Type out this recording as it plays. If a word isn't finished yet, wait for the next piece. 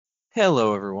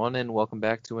Hello, everyone, and welcome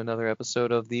back to another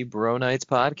episode of the Bro Nights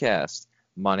podcast.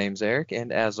 My name's Eric,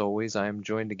 and as always, I am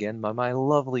joined again by my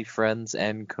lovely friends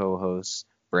and co-hosts,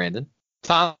 Brandon,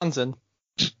 Townsend.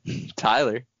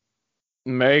 Tyler,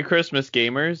 Merry Christmas,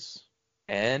 gamers.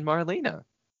 and Marlena.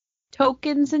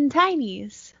 Tokens and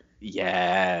tinies.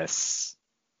 Yes,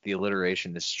 the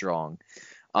alliteration is strong.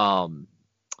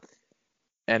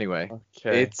 Anyway,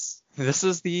 Okay. this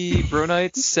is the Bro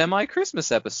Nights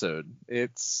semi-Christmas episode.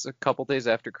 It's a couple days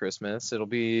after Christmas. It'll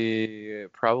be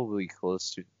probably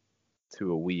close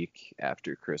to a week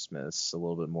after Christmas, a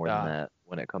little bit more than that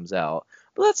when it comes out.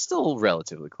 But that's still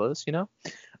relatively close, you know?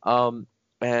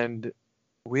 And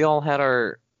we all had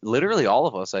literally all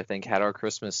of us, I think, had our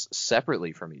Christmas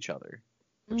separately from each other,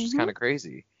 which is kind of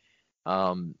crazy.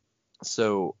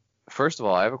 So first of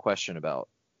all, I have a question about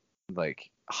like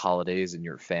holidays in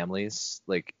your families.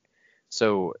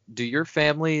 So do your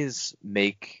families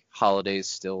make holidays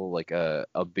still like a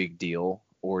big deal,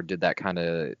 or did that kind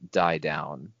of die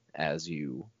down as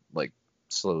you like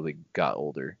slowly got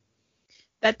older?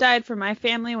 That died for my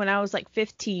family when I was like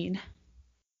 15.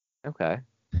 Okay.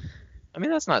 I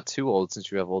mean, that's not too old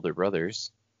since you have older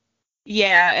brothers.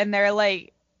 Yeah, and they're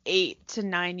like 8 to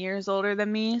 9 years older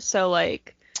than me, so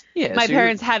like Yeah, my so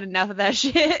parents had enough of that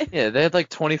shit. yeah, they had like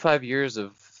 25 years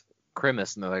of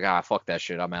Christmas, and they're like, fuck that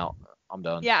shit, I'm out. I'm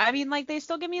done. Yeah, I mean like they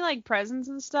still give me like presents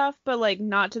and stuff, but like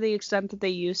not to the extent that they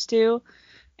used to.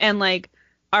 And like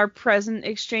our present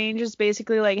exchange is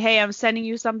basically like, hey, I'm sending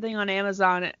you something on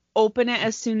Amazon. Open it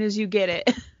as soon as you get it.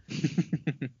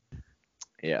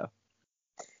 Yeah.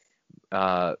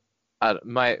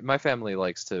 My family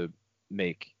likes to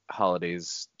make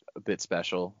holidays a bit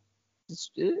special.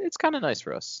 It's kind of nice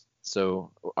for us.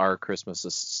 So our Christmas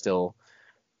is still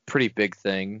pretty big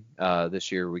thing.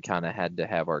 This year we kind of had to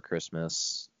have our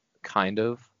Christmas kind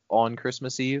of on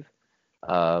Christmas Eve.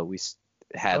 We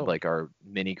had like our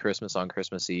mini Christmas on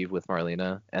Christmas Eve with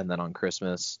Marlena, and then on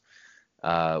Christmas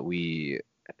we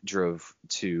drove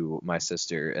to my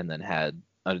sister and then had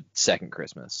a second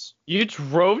Christmas. You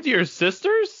drove to your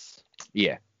sister's?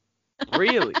 Yeah.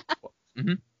 Really?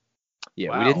 Mm-hmm. Yeah,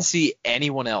 Wow. we didn't see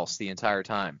anyone else the entire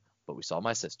time, but we saw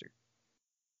my sister.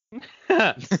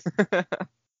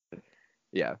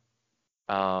 Yeah.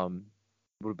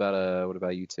 What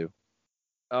about you two?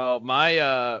 Oh,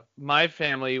 my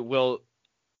family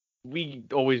we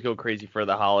always go crazy for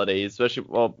the holidays, especially,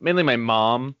 well, mainly my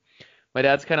mom. My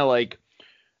dad's kind of like,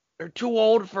 they're too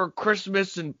old for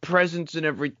Christmas and presents and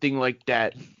everything like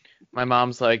that. My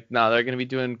mom's like, no, they're gonna be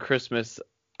doing Christmas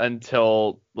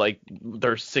until like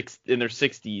they're in their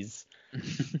 60s.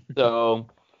 So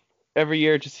every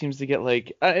year it just seems to get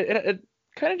like it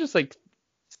kind of just like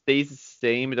stays the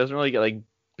same. It doesn't really get like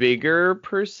bigger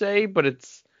per se, but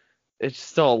it's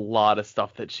still a lot of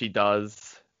stuff that she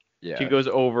does. Yeah. She goes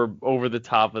over the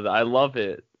top of it. I love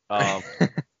it.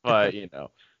 But you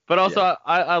know, but also Yeah.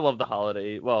 I love the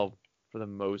holiday. Well, for the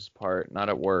most part, not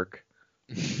at work.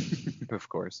 Of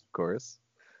course.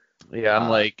 Yeah, I'm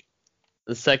like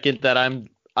the second that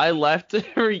I left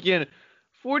freaking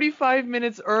 45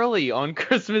 minutes early on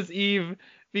Christmas Eve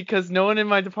because no one in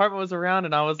my department was around,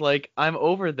 and I was like, I'm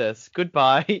over this.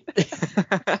 Goodbye.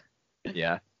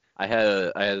 Yeah. I had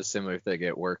a similar thing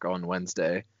at work on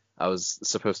Wednesday. I was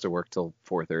supposed to work till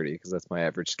 4:30 because that's my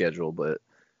average schedule, but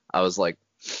I was like,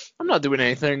 I'm not doing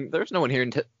anything. There's no one here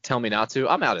to tell me not to.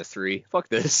 I'm out at 3. Fuck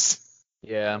this.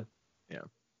 Yeah. Yeah.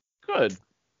 Good.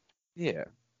 Yeah.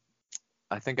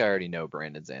 I think I already know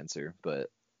Brandon's answer, but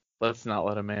Let's not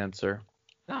let him answer.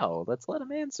 no, let's let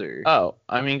him answer. Oh,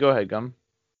 I mean, go ahead, Gum.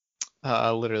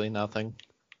 Literally nothing.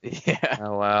 Yeah.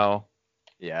 Oh, wow.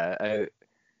 Yeah,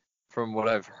 from what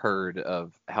I've heard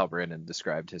of how Brandon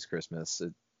described his Christmas,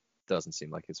 it doesn't seem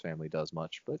like his family does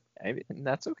much, but I mean,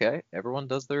 that's okay. Everyone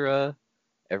does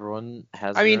everyone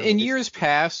has I mean, their own in ways. years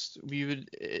past, we're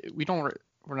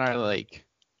not like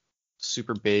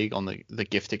super big on the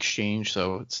gift exchange,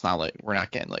 so it's not like we're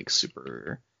not getting like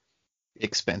super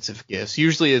expensive gifts.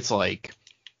 Usually it's like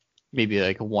maybe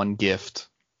like one gift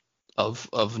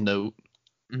of note,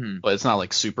 Mhm. but it's not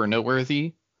like super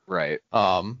noteworthy. Right.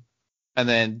 And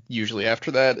then usually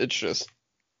after that, it's just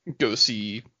go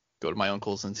to my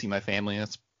uncle's and see my family. And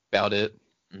that's about it.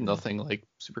 Mhm. Nothing like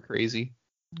super crazy.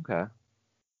 Okay.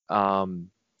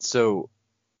 So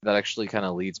that actually kind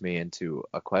of leads me into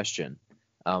a question.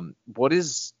 What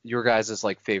is your guys'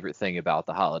 like favorite thing about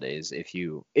the holidays? If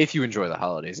you enjoy the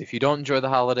holidays, if you don't enjoy the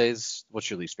holidays, what's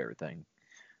your least favorite thing?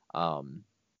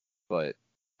 But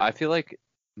I feel like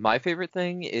my favorite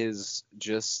thing is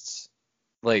just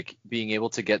like being able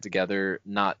to get together,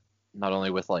 not only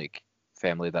with like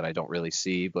family that I don't really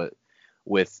see, but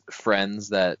with friends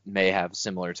that may have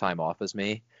similar time off as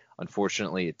me.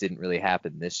 Unfortunately, it didn't really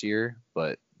happen this year,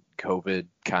 but COVID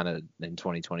kind of in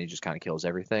 2020 just kind of kills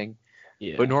everything.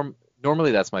 Yeah. But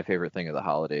normally that's my favorite thing of the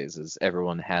holidays is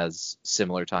everyone has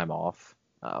similar time off,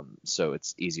 so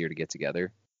it's easier to get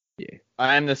together. Yeah.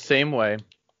 I'm the same way.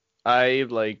 I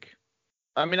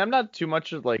mean, I'm not too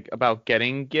much of about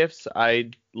getting gifts.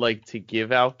 I like to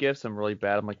give out gifts. I'm really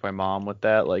bad. I'm like my mom with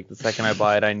that. Like the second I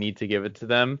buy it, I need to give it to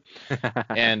them.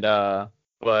 And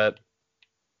but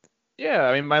yeah,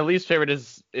 I mean, my least favorite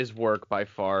is work by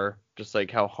far. Just like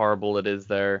how horrible it is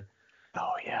there.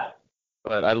 Oh yeah.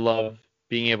 But I love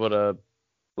being able to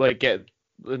get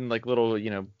in little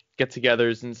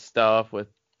get-togethers and stuff with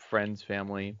friends,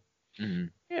 family.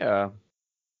 Mhm. Yeah.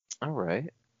 All right.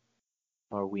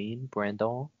 Marween,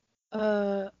 Brandon.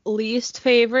 Least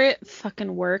favorite,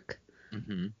 fucking work.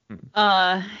 Mm-hmm.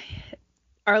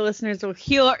 Our listeners will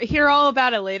hear all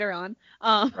about it later on.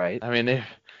 Right. I mean,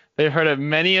 they've heard it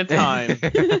many a time.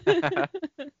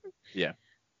 Yeah.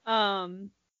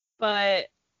 But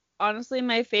honestly,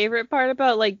 my favorite part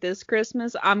about this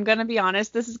Christmas, I'm gonna be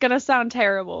honest, this is gonna sound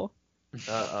terrible,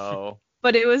 Uh-oh.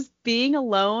 but it was being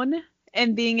alone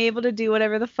and being able to do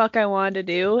whatever the fuck I wanted to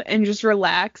do and just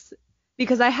relax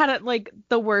because I had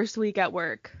the worst week at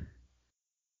work.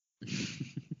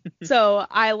 So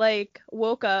I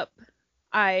woke up,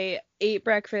 I ate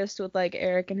breakfast with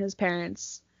Eric and his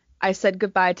parents. I said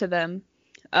goodbye to them.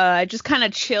 I just kind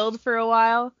of chilled for a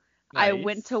while. I Nice.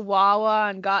 went to Wawa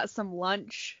and got some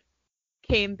lunch.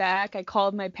 Came back. I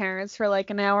called my parents for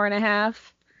an hour and a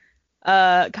half.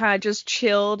 Kind of just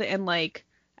chilled and I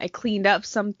cleaned up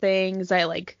some things.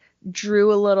 I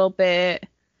drew a little bit.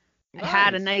 I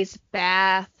had a nice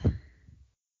bath.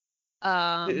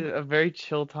 A very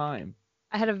chill time.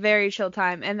 I had a very chill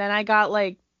time, and then I got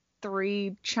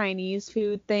 3 Chinese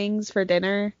food things for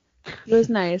dinner. It was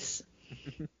nice.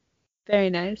 Very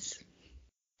nice.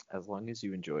 As long as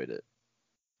you enjoyed it,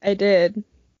 I did.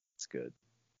 it's good.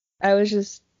 I was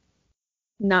just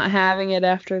not having it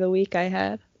after the week I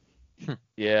had.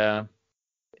 Yeah.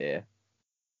 Yeah.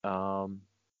 What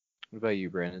about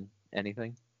you, Brandon?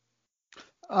 Anything?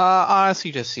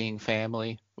 Honestly, just seeing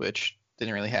family, which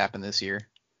didn't really happen this year.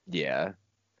 Yeah.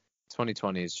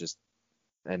 2020 is just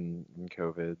and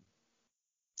COVID.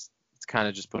 It's kind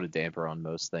of just put a damper on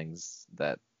most things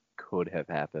that could have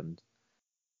happened.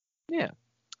 Yeah.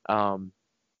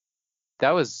 That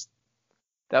was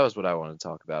what I wanted to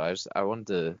talk about. I wanted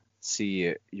to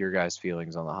see your guys'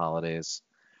 feelings on the holidays.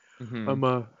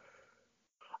 Mhm.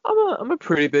 I'm a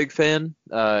pretty big fan.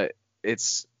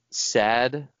 It's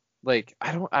sad. I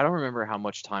don't remember how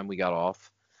much time we got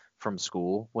off from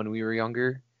school when we were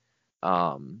younger.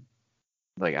 I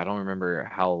don't remember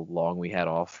how long we had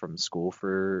off from school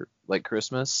for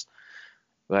Christmas.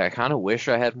 But I kind of wish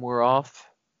I had more off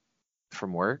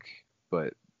from work,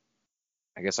 but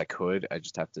I guess I could. I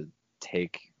just have to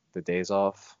take the days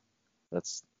off.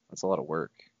 That's a lot of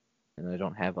work, and I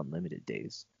don't have unlimited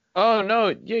days. Oh no,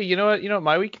 yeah, you know what?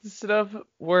 My week consisted of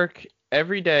work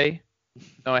every day.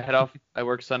 No, I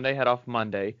work Sunday, head off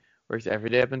Monday. Works every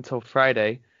day up until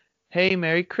Friday. Hey,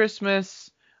 Merry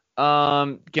Christmas.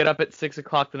 Get up at 6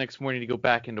 o'clock the next morning to go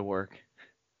back into work.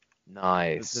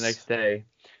 Nice. It's the next day.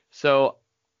 So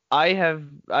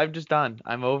I'm just done.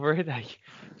 I'm over it. I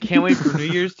can't wait for New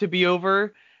Year's to be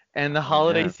over and the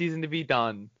holiday Yeah. season to be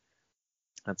done.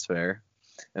 That's fair.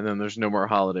 And then there's no more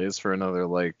holidays for another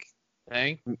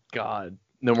Thank God.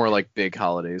 no more big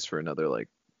holidays for another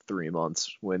 3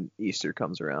 months when Easter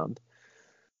comes around.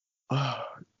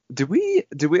 Did we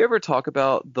ever talk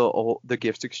about the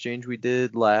gift exchange we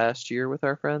did last year with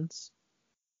our friends?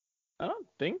 I don't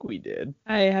think we did.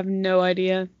 I have no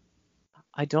idea.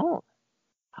 I don't.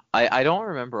 I don't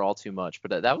remember all too much,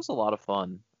 but that was a lot of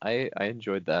fun. I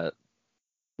enjoyed that.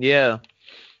 Yeah.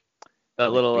 That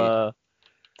Like little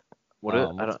What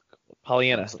I don't,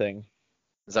 Pollyanna thing.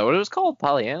 is that what it was called?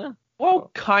 Pollyanna?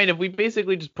 Well, kind of. We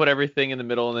basically just put everything in the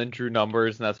middle and then drew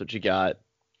numbers, and that's what you got.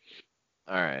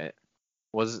 All right.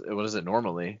 What is it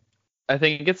normally? I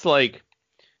think it's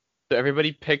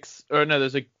everybody picks, or no,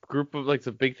 there's a group of it's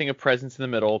a big thing of presents in the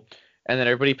middle, and then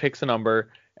everybody picks a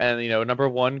number, and number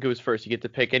 1 goes first. You get to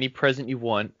pick any present you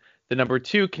want. The number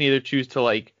 2 can either choose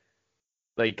to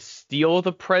steal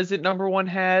the present number 1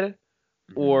 had,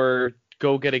 or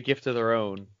go get a gift of their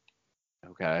own,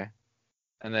 Okay.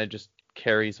 and then it just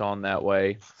carries on that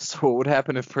way. So what would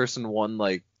happen if person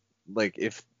 1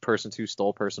 if person 2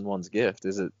 stole person 1's gift?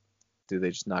 Do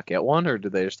they just not get one, or do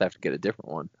they just have to get a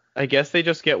different one? I guess they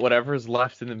just get whatever's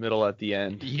left in the middle at the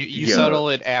end. You Yeah. settle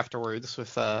it afterwards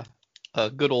with a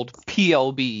good old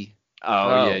PLB.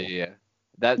 Oh Oh. yeah.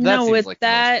 That No, seems with like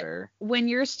that- the most fair. When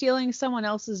you're stealing someone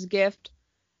else's gift,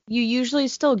 you usually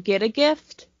still get a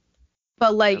gift.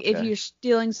 But like if Okay. you're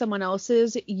stealing someone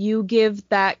else's, you give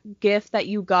that gift that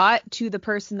you got to the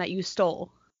person that you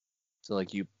stole. So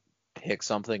like you pick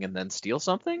something and then steal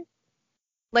something?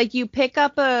 Like you pick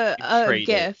up a trade it.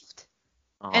 gift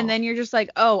Uh-huh. and then you're just like,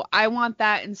 "Oh, I want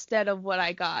that instead of what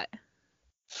I got."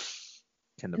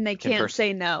 Can the, And they can can't person-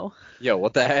 say no. Yo,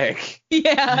 what the heck?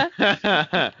 Yeah.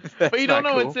 But you don't not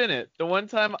know cool. what's in it. The one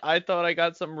time I thought I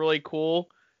got something really cool,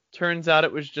 turns out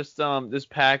it was just this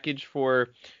package for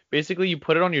basically you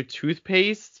put it on your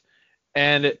toothpaste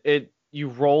and it you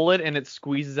roll it and it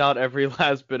squeezes out every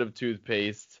last bit of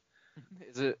toothpaste.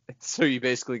 Is it so you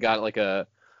basically got like a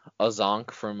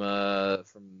zonk from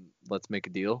Let's Make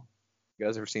a Deal? You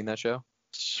guys ever seen that show?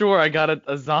 Sure, I got a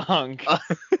zonk.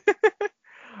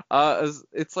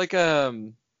 It's like I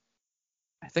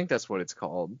think that's what it's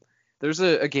called. There's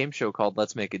a game show called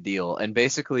Let's Make a Deal, and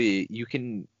basically you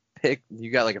can pick.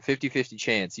 You got like a 50-50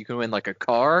 chance. You can win like a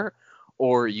car,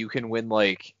 or you can win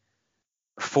like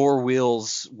 4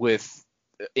 wheels with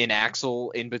an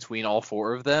axle in between all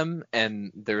 4 of them,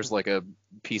 and there's like a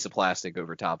piece of plastic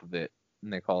over top of it,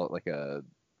 and they call it like a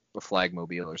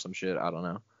flagmobile or some shit. I don't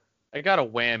know. I got a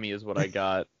whammy is what I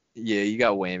got. Yeah, you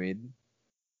got whammied.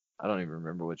 I don't even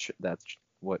remember what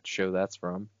show that's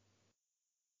from.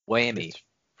 Whammy. It's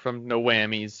from No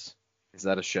Whammies. Is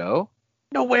that a show?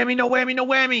 No whammy, no whammy, no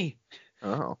whammy.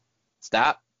 Oh.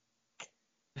 Stop.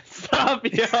 Stop,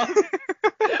 yo.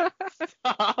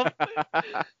 Stop.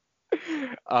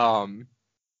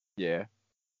 Yeah.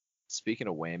 Speaking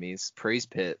of whammies, Praise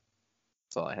Pit.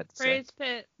 That's all I had to Praise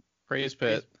Pit. Praise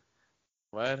Pit.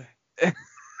 What? say.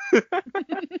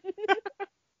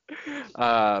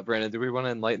 Brandon, do we want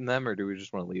to enlighten them or do we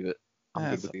just want to leave it? I'm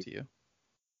That's good up with to you.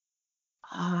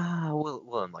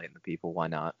 We'll enlighten the people. Why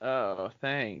not? Oh,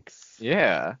 thanks.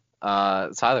 Yeah.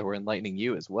 Tyler, we're enlightening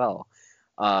you as well.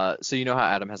 So you know how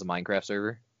Adam has a Minecraft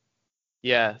server?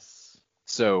 Yes.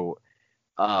 So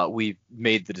we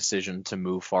made the decision to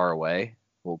move far away.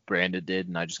 Well, Brandon did,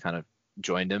 and I just kind of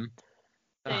joined him.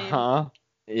 Same. Uh-huh.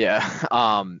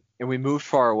 Yeah. And we moved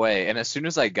far away, and as soon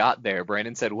as I got there,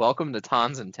 Brandon said, "Welcome to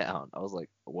Tonson Town." I was like,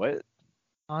 "What?"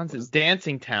 Hans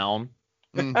Dancing Town.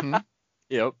 Mm-hmm.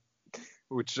 Yep.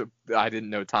 Which I didn't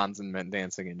know Tonson meant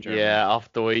dancing in German. Yeah,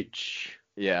 auf Deutsch.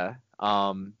 Yeah.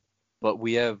 But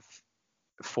we have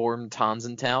formed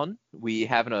Tonson Town. We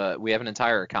have an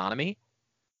entire economy.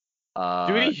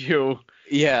 Do you?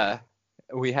 Yeah.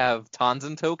 We have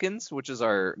Tonson tokens, which is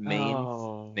our main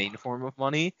Oh. form of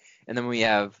money, and then we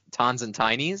have Tonson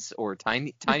tinies or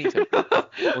tiny tokens,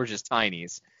 or just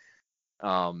tinies.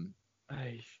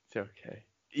 It's okay.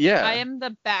 Yeah. I am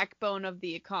the backbone of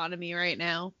the economy right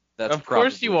now. That's Of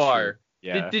course probably you are. true.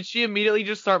 Yeah. Did she immediately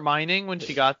just start mining when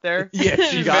she got there? Yeah,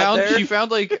 she She got found there. she found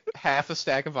like half a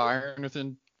stack of iron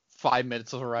within 5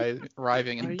 minutes of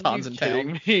arriving Are in you Tonson kidding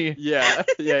Town. me? Yeah,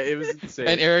 it was insane.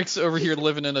 And Eric's over here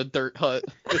living in a dirt hut.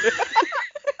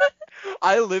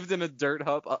 I lived in a dirt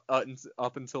hut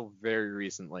up until very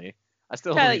recently. I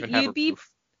still Tyler, don't even have a you'd be-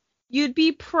 roof. You'd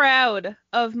be proud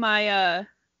of my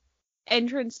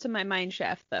entrance to my mine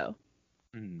shaft though.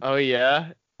 Hmm. Oh yeah.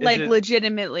 Is Like it-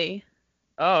 legitimately.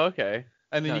 Oh okay.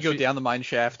 And then No, you go she- down the mine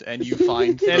shaft and you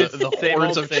find And it's the same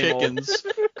hordes old, of same old. chickens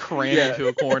crammed Yeah. into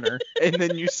a corner. And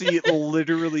then you see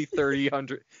literally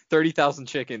 30,000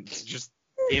 chickens just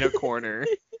in a corner.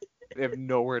 They have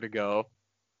nowhere to go.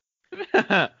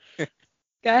 Gotta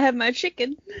have my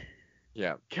chicken.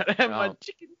 Yeah. Gotta have my Oh.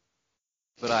 chicken.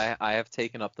 But I have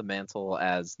taken up the mantle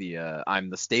as I'm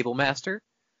the stable master,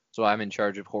 so I'm in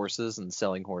charge of horses and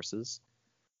selling horses.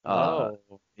 Oh.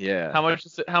 Yeah. How much?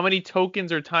 How many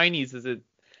tokens or tinies does it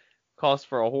cost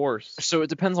for a horse? So it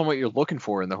depends on what you're looking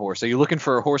for in the horse. Are you looking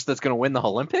for a horse that's going to win the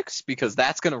Olympics? Because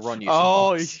that's going to run you some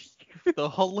Oh, bucks. the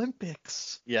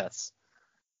Olympics. Yes.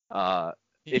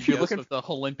 If you're you looking what the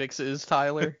Olympics is,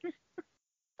 Tyler.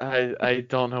 I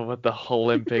don't know what the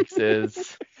Olympics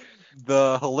is.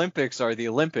 The Olympics are the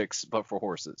Olympics, but for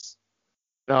horses.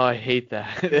 Oh, I hate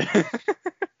that.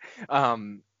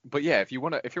 But yeah, if you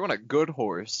want a good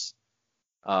horse,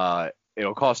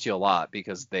 it'll cost you a lot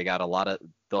because they'll have a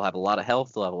lot of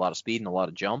health, they'll have a lot of speed and a lot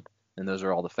of jump, and those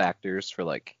are all the factors for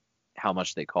like how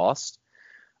much they cost.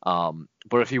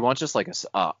 But if you want just like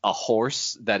a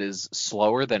horse that is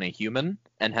slower than a human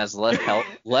and has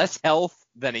less health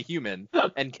than a human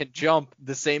and can jump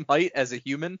the same height as a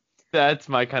human, That's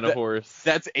my kind of horse.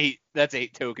 that's 8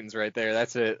 tokens right there.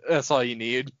 That's it. That's all you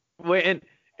need. Wait,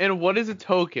 and what is a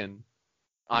token?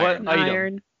 Iron. What item?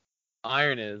 Iron.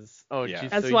 Iron is. Oh, Yeah.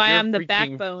 geez, That's so why you're I'm the freaking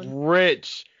backbone.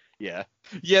 Rich. Yeah,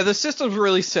 Yeah, the system's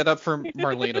really set up for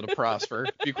Marlena to prosper,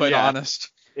 to be quite Yeah. honest.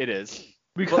 it is.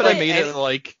 We But, could have like, made any- it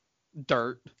like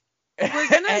dirt. We're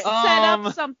gonna set up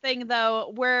Um, something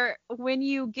though, where when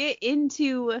you get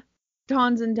into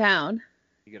Tonson Town,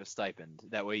 You get a stipend.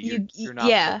 That way you're not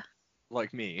yeah.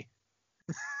 like me.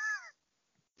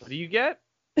 what do you get?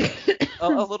 A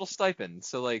little stipend.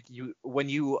 So like when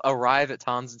you arrive at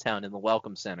Tonson Town in the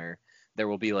welcome center, there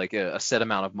will be like a set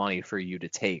amount of money for you to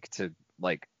take to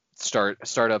like start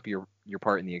up your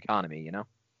part in the economy, you know?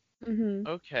 hmm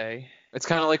Okay. It's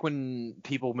kind of like when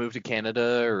people move to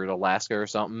Canada or to Alaska or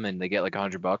something and they get like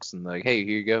 $100 and they're like, hey,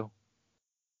 here you go.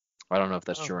 I don't know if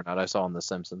that's Oh. true or not. I saw on The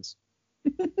Simpsons.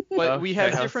 But we Okay, have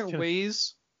I was different gonna-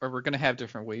 ways, or we're gonna have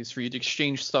different ways for you to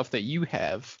exchange stuff that you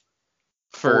have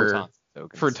For for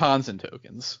tokens. Tonson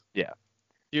tokens. Do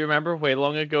you remember way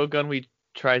long ago, Gun, we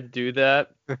tried to do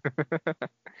that?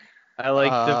 I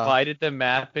like divided the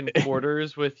map in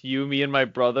quarters with you, me, and my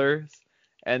brothers,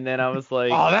 and then I was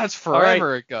like, Oh, that's all right,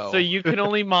 forever ago. so you can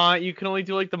only you can only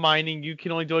do like the mining, you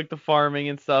can only do like the farming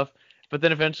and stuff. But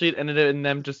then eventually it ended in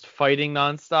them just fighting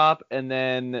nonstop, and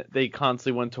then they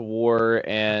constantly went to war,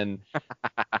 and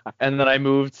then I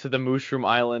moved to the Mushroom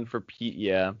Island for Pete.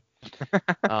 Yeah.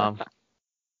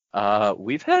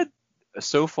 We've had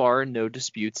so far no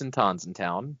disputes in Tonson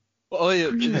Town. Oh yeah,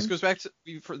 this goes back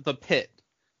to for the pit.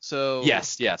 So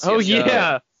Yes. Oh yes.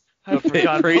 yeah. I forgot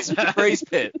about Praise that.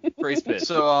 Pit. Praise Pit.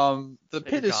 So the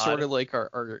pit is God. sort of like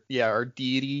our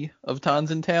deity of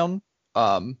Tonson Town.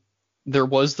 There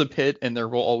was the pit and there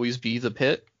will always be the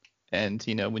pit. And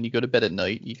when you go to bed at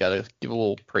night, you gotta give a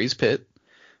little praise pit.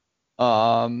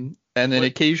 And then What-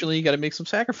 occasionally you gotta make some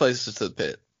sacrifices to the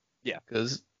pit. Yeah.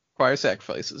 Because it requires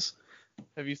sacrifices.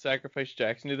 Have you sacrificed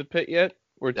Jackson to the pit yet?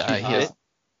 Or to he has- Pit?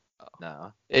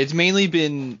 No. It's mainly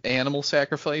been animal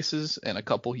sacrifices and a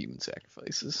couple human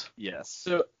sacrifices. Yes.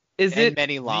 So is and it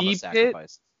many llama the pit?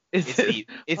 sacrifices. Is It's it?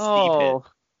 the oh.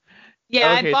 pit.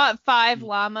 Yeah, Okay. I bought 5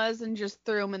 llamas and just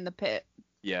threw them in the pit.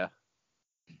 Yeah.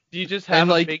 Do you just And, have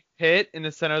like- a big pit in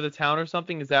the center of the town or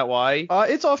something? Is that why?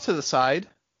 It's off to the side.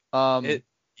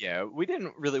 Yeah. We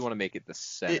didn't really want to make it the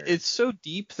center. It's so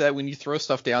deep that when you throw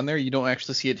stuff down there, you don't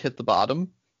actually see it hit the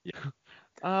bottom.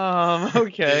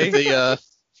 Okay.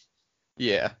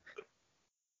 Yeah.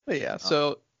 But yeah,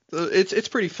 so it's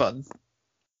pretty fun.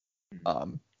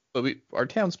 But our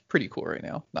town's pretty cool right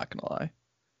now, not gonna lie.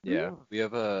 Yeah. We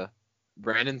have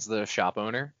Brandon's the shop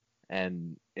owner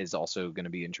and is also going to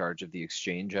be in charge of the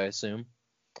exchange, I assume,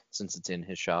 since it's in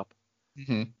his shop.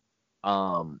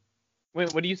 Mm-hmm.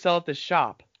 Wait, what do you sell at the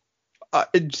shop?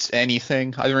 Just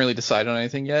anything. I haven't really decided on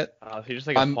anything yet. So you're just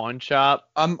like a I'm- pawn shop?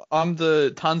 I'm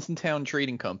the Tonson Town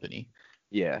Trading Company.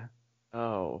 Yeah.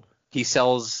 Oh. He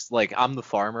sells like I'm the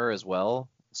farmer as well.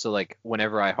 So like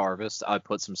whenever I harvest, I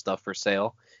put some stuff for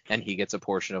sale and he gets a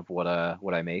portion of what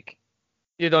I make.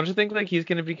 Yeah, don't you think like he's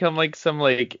gonna become like some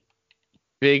like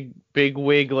big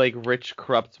wig like rich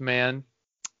corrupt man?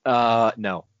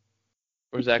 No.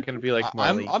 Or is that gonna be like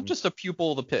I'm Marlene? just a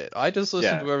pupil of the pit. I just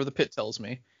listen Yeah. to whatever the pit tells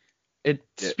me. It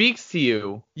Yeah. speaks to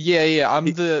you. Yeah, I'm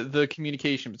the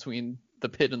communication between the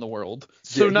pit and the world.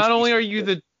 So Yeah, not he only speaks are to you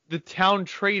the the town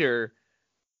trader,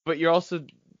 but you're also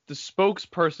the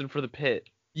spokesperson for the pit.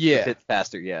 Yeah, Pit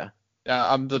faster, yeah.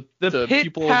 I'm the The pit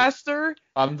pupil. pastor?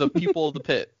 I'm the pupil of the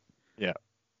pit.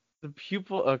 The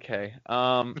pupil? Okay.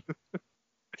 Yeah,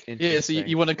 so Interesting.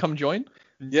 you want to come join?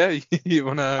 Yeah, you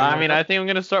wanna I mean, I think I'm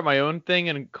gonna start my own thing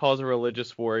and cause a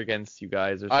religious war against you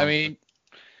guys or something. I mean,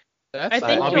 that's I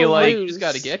think I'll you'll be like- you just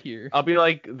got to lose. get here. I'll be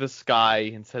like the sky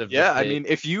instead of the Yeah, I pit. mean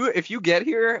if you get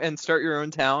here and start your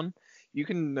own town, you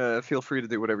can feel free to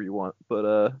do whatever you want. But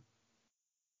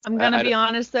I'm gonna I be don't-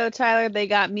 honest though, Tyler. They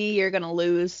got me. You're gonna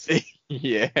lose. yeah, we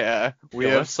Yeah, what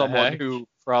have the someone heck?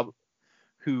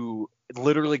 who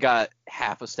literally got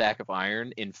half a stack of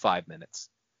iron in 5 minutes.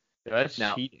 That's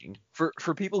Now- cheating.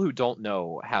 For people who don't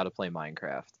know how to play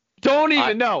Minecraft, Don't even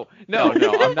I- no. No,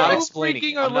 I'm not You explaining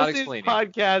freaking it. are I'm not listening to explaining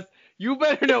this podcast. You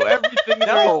better know everything there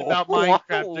No, is about why-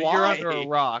 Minecraft, or you're under a why?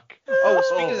 rock. Oh,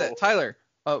 speaking of that, Tyler,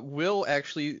 Will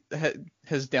actually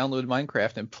has downloaded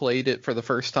Minecraft and played it for the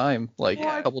first time like a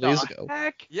What couple the days ago.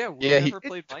 Heck? yeah, we Yeah, never It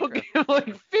played took Minecraft. him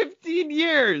like 15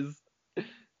 years.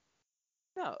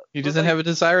 No, He but, doesn't like, have a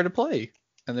desire to play,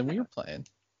 and then we were playing.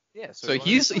 Yeah, So he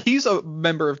wanted to play. he's a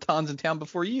member of Tonson Town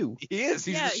before you. He is.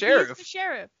 He's yeah, the sheriff. He's the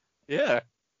sheriff. Yeah.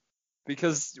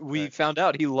 Because we Okay. found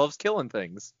out he loves killing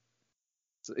things.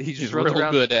 So he He's just runs real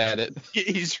around. good at it.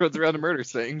 He just runs around and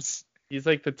murders things. He's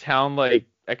like the town like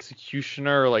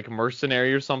executioner or like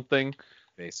mercenary or something.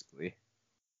 Basically.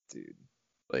 Dude.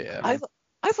 But yeah,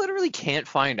 I literally can't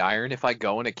find iron if I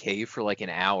go in a cave for like an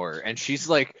hour, and she's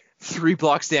like 3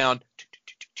 blocks down.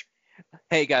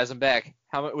 Hey guys, I'm back.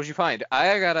 How much? What'd you find?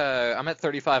 I'm at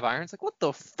 35 irons. Like, what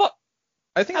the fuck?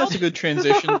 I think that's a good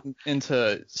transition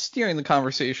into steering the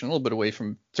conversation a little bit away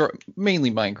from mainly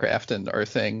Minecraft and our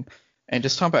thing, and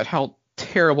just talk about how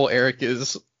terrible Eric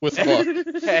is with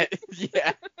luck.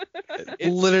 Yeah.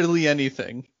 Literally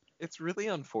anything. It's really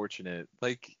unfortunate.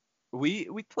 Like, we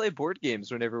play board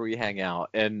games whenever we hang out,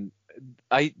 and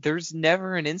there's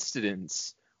never an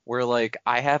instance where like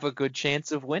I have a good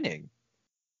chance of winning.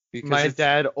 Because My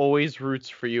dad always roots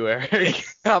for you, Eric.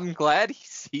 I'm glad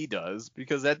he does,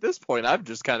 because at this point I've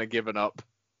just kind of given up.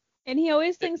 And he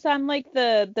always thinks I'm like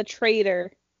the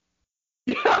traitor.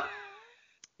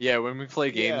 Yeah, when we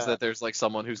play games Yeah. that there's like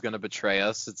someone who's gonna betray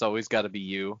us, it's always got to be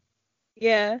you.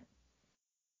 Yeah.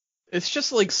 It's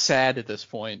just like sad at this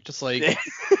point. Just like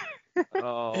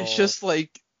Oh. it's just like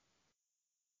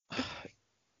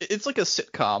it's like a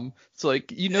sitcom. It's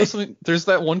like something. There's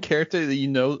that one character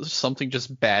that something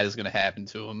just bad is gonna happen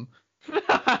to him.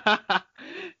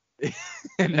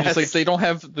 And it's like they don't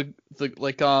have the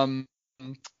like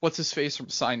what's his face from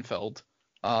Seinfeld?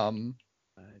 God,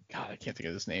 I can't think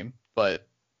of his name, but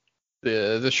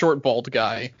the short bald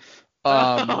guy.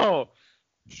 Oh.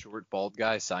 Short bald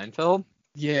guy Seinfeld.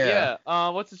 Yeah. Yeah.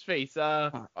 What's his face?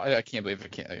 I can't believe I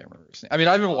can't remember his name. I mean,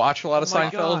 I haven't watched a lot of Oh my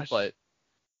Seinfeld, gosh. but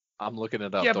I'm looking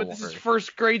it up. Yeah, don't but this is worry.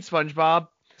 first grade SpongeBob.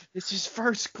 it's his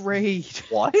first grade.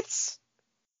 What?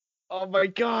 Oh my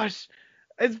gosh.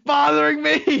 It's bothering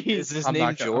me. Is his I'm name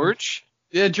not gonna- George?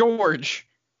 Yeah, George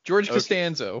Okay.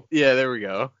 Costanzo. Yeah, there we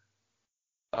go.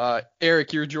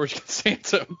 Eric, you're George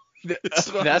Costanzo. That's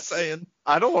what I'm That's- saying.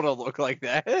 I don't want to look like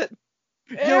that.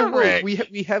 Yo, look, Eric.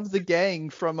 we have the gang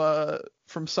from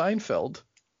Seinfeld.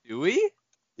 Do we?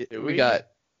 We got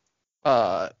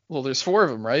well, there's 4 of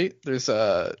them, right? There's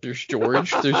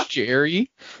George, there's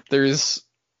Jerry, there's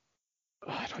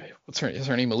what's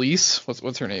her name? Elise?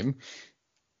 What's her name?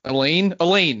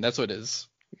 Elaine, that's what it is.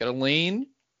 We got Elaine,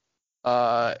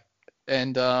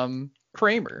 and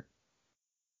Kramer.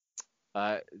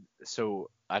 So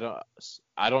I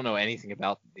don't know anything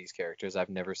about these characters. I've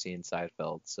never seen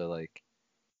Seinfeld, so like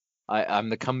I'm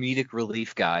the comedic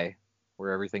relief guy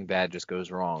where everything bad just goes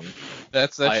wrong.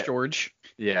 That's I- George.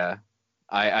 Yeah.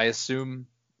 I assume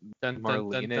Dun,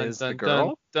 Marlena is the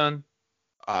girl? Dun.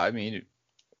 I mean,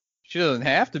 she doesn't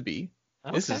have to be.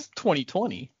 This Okay. is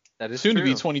 2020. That is Soon to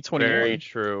be true. 2021. Very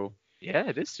true. Yeah,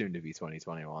 it is soon to be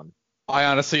 2021. I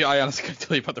honestly can't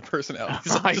tell you about the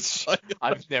personalities. of this site.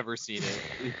 I've never seen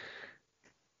it.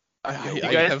 I You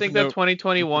guys have think no- that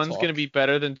 2021 is talk. going to be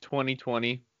better than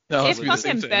 2020? No, It it's gonna be the same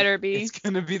fucking thing. better be. It's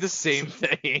gonna be the same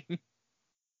thing.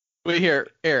 Wait here,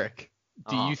 Eric.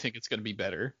 Do Uh-huh. you think it's gonna be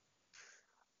better?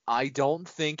 I don't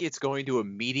think it's going to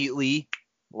immediately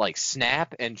like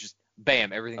snap and just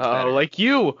bam, everything's Oh, better. like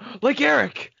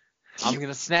Eric. I'm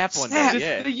gonna snap one Snap. day. This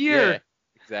Yeah, is the year. yeah,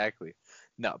 exactly.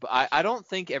 No, but I don't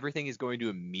think everything is going to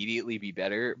immediately be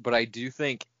better, but I do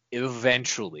think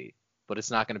eventually, but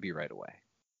it's not going to be right away.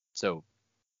 So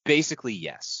basically,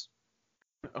 yes.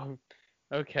 Oh,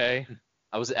 okay.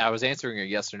 I was answering a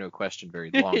yes or no question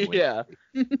very long. Yeah.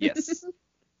 Yes.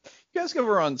 You guys go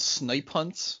over on snipe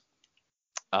hunts?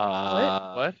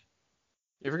 What?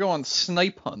 You ever go on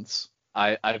snipe hunts?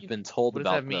 I've been told What does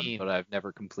about that them, mean? but I've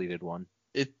never completed one.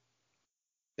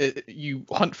 You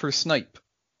hunt for snipe.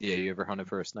 Yeah, you ever hunted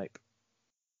for a snipe?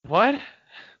 What?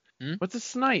 Hmm? What's a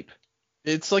snipe?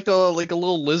 It's like a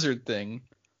little lizard thing.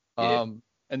 Yeah.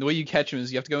 And the way you catch them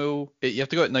is you have to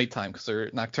go at nighttime because they're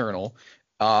nocturnal.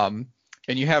 And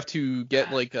you have to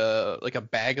get like a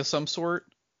bag of some sort.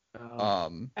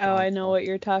 Oh, I know what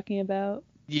you're talking about.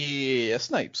 Yeah,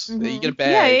 snipes. You Mhm. get a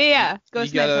bag. Yeah. Go you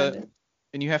snipe gotta- hunt it.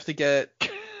 And you have to get.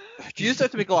 You just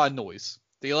have to make a lot of noise.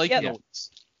 They like Yep. noise.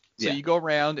 So Yeah. you go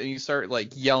around and you start like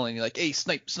yelling, like, "Hey,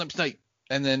 snipe, snipe, snipe!"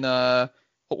 And then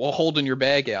while holding your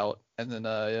bag out, and then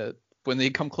when they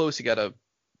come close, you gotta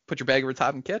put your bag over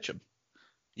top and catch them.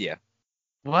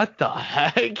 What the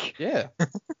heck? Yeah.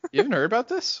 You haven't heard about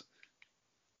this?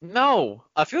 No.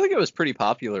 I feel like it was pretty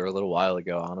popular a little while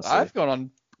ago, honestly. I've gone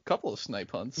on a couple of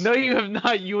snipe hunts. No, you have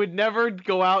not. You would never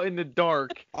go out in the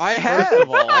dark, I first have. of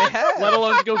all, I have. let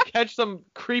alone to go catch some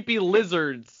creepy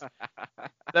lizards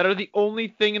that are the only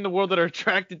thing in the world that are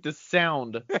attracted to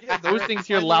sound. Yeah, Those they're- things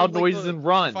hear find them, loud like, noises and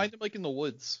run. Find them like in the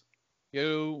woods.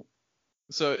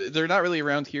 So they're not really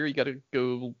around here. You got to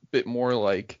go a bit more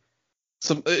like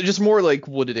just more like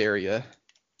wooded area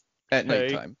at Okay.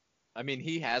 nighttime. I mean,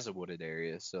 he has a wooded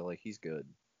area, so like he's good.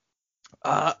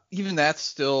 Even that's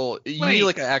still you Wait, need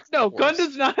like an actual No, Gun forest.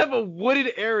 does not have a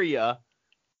wooded area.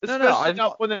 No, Especially I've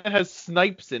not one that has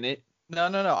snipes in it. No.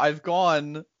 I've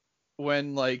gone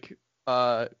when like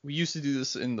We used to do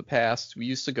this in the past. We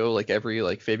used to go like every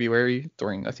like February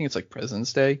during, I think it's like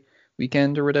President's Day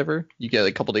weekend or whatever. You get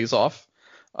like, a couple days off.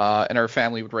 And our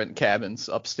family would rent cabins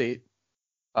upstate,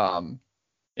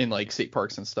 in like state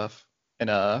parks and stuff. And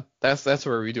that's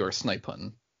where we do our snipe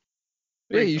hunting.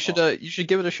 Yeah, Pretty you should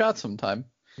give it a shot sometime.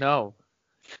 No,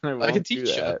 I won't can do teach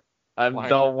you. that. I Why?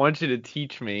 don't want you to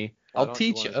teach me. Why I'll don't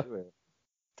teach wanna you. do it?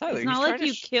 Tyler, It's he's not trying like to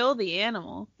you kill the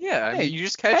animal. Yeah, I Hey, mean, you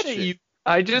just catch Hey, it. you-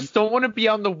 I just don't want to be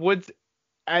on the woods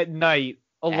at night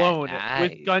alone night.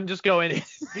 with gun just going,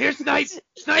 here, snipe,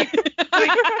 snipe, snipe.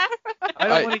 I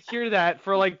don't want to hear that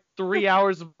for like 3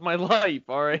 hours of my life,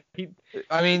 all right?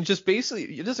 I mean, just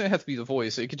basically, it doesn't have to be the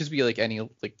voice. It could just be like any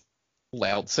like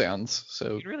loud sounds.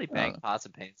 So You can really bang pots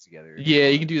and pans together. yeah,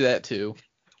 you can do that too.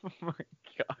 Oh my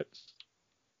gosh.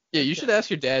 Yeah, you should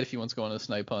ask your dad if he wants to go on a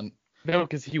snipe hunt. No,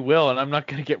 because he will, and I'm not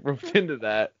going to get roped into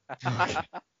that.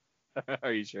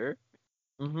 Are you sure?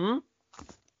 Mm-hmm.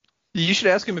 You should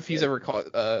ask him if he's ever caught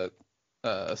a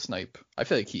snipe. I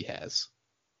feel like he has.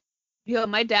 Yo,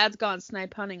 my dad's gone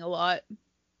snipe hunting a lot.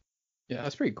 Yeah,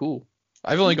 that's pretty cool.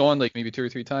 I've only gone like maybe 2 or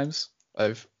 3 times.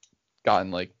 I've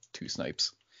gotten like 2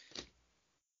 snipes.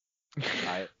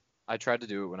 I tried to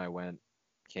do it when I went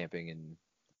camping, and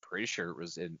pretty sure it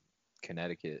was in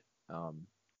Connecticut.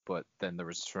 But then there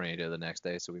was a tornado the next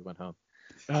day, so we went home.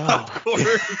 Oh,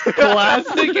 course.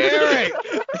 classic Eric.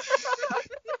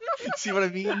 See what I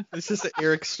mean? It's just an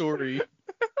Eric story.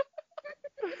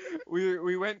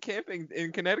 We went camping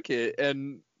in Connecticut,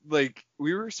 and like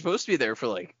we were supposed to be there for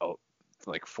like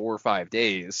 4 or 5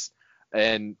 days,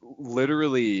 and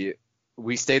literally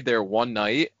we stayed there one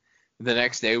night. The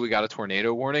next day we got a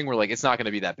tornado warning. We're like, it's not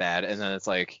gonna be that bad, and then it's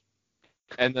like,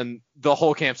 and then the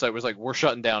whole campsite was like, we're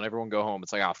shutting down, everyone go home.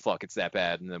 It's like, ah, fuck, it's that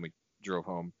bad, and then we drove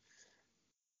home.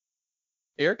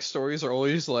 Eric's stories are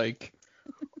always like,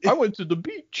 I went to the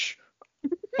beach,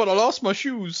 but I lost my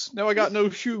shoes. Now I got no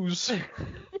shoes. And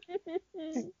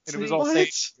it was all What?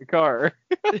 safe in the car.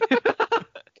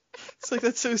 It's like,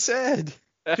 that's so sad.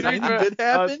 Could anything good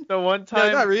happen? The one No,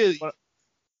 time not really.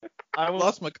 I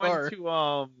lost my car. went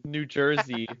to New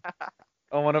Jersey.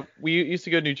 We used to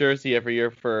go to New Jersey every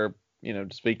year for,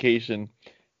 just vacation.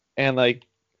 And like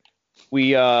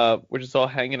we were just all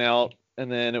hanging out,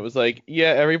 and then it was like, yeah,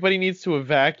 everybody needs to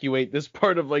evacuate this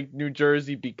part of like New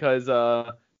Jersey because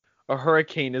a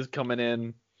hurricane is coming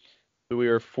in. So we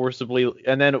were forcibly,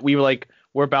 and then we were like,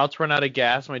 we're about to run out of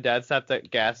gas. My dad stopped at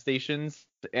gas stations,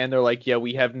 and they're like, yeah,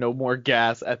 we have no more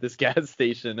gas at this gas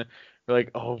station. We're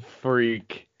like, oh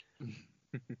freak.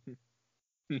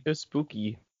 It was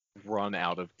spooky. Run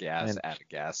out of gas at a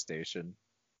gas station.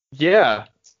 Yeah.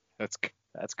 That's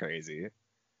crazy.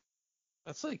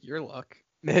 That's like your luck.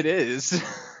 It is.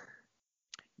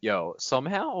 Yo,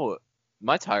 somehow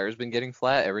my tire's been getting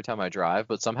flat every time I drive,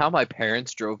 but somehow my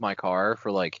parents drove my car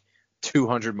for like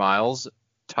 200 miles.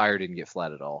 Tire didn't get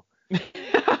flat at all.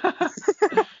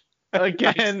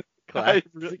 Again, I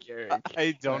classic Eric.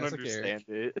 don't Classic understand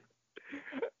it.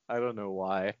 I don't know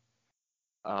why.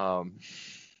 All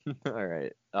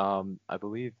right. I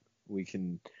believe we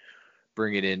can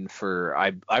bring it in for.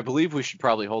 I believe we should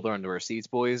probably hold on to our seats,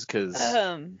 boys, because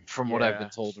from what I've yeah. been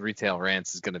told, Retail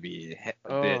Rants is going to be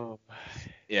a bit. Oh.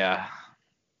 Yeah.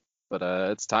 But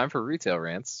it's time for Retail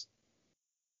Rants.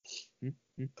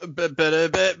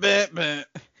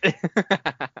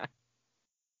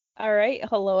 All right,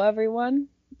 hello everyone.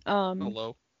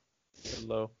 Hello.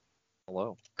 Hello.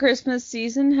 Hello. Christmas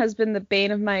season has been the bane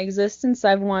of my existence.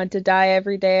 I've wanted to die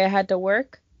every day I had to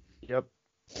work. Yep.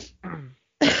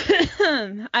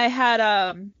 I had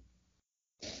I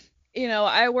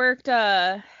worked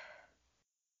I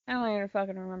don't even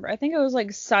fucking remember. I think it was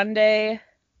like Sunday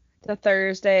to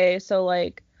Thursday, so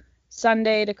like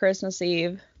Sunday to Christmas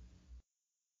Eve.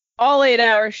 All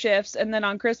 8-hour shifts, and then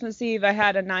on Christmas Eve I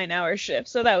had a 9-hour shift,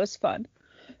 so that was fun.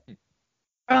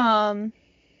 Everyone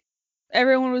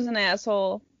was an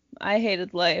asshole. I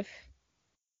hated life.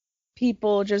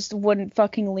 People just wouldn't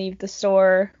fucking leave the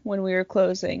store when we were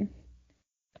closing.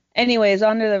 Anyways,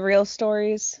 on to the real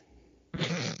stories.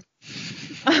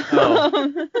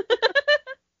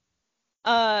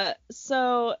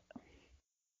 So,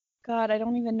 God, I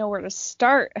don't even know where to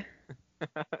start.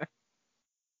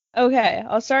 Okay,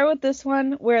 I'll start with this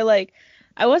one where, like,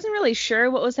 I wasn't really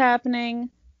sure what was happening,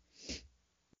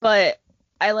 but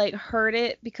I, like, heard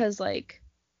it because, like,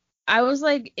 I was,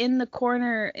 like, in the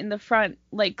corner in the front,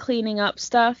 like, cleaning up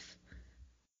stuff.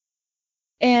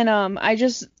 And,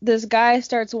 this guy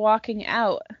starts walking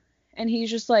out, and he's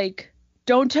just like,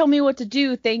 don't tell me what to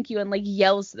do, thank you, and, like,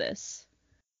 yells this.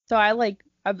 So I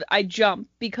jump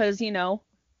because,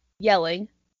 yelling.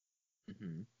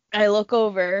 Mm-hmm. I look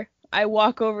over. I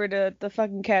walk over to the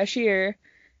fucking cashier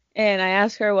and I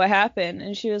ask her what happened,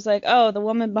 and she was like, "Oh, the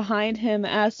woman behind him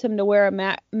asked him to wear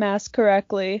a mask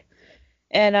correctly,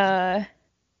 and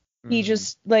he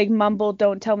just like mumbled,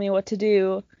 'Don't tell me what to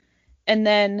do.' And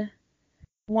then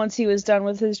once he was done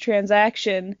with his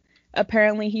transaction,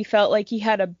 apparently he felt like he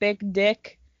had a big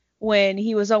dick when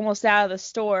he was almost out of the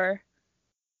store,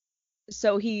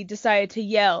 so he decided to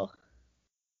yell."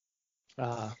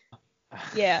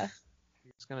 Yeah.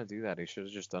 He was gonna do that. He should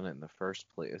have just done it in the first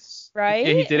place. Right?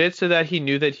 Yeah, he did it so that he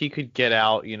knew that he could get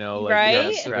out, you know, like Right? Yeah,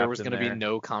 without so there trapped was in gonna be there.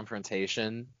 no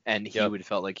confrontation, and he would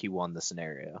felt like he won the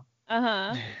scenario.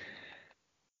 Uh-huh.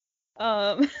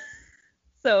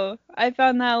 So I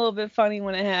found that a little bit funny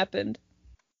when it happened.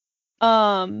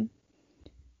 I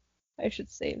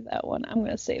should save that one. I'm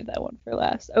gonna save that one for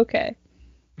last. Okay.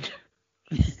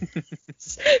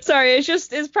 Sorry,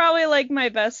 it's probably like my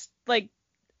best, like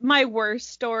my worst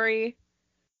story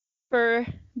for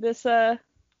this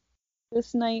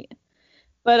night.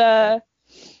 But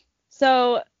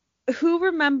so who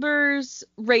remembers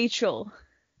Rachel?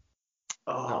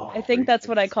 Oh, I think that's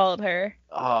what I called her.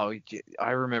 Oh,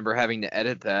 I remember having to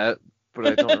edit that, but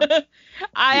I don't.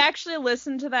 I actually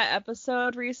listened to that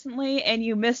episode recently, and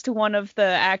you missed one of the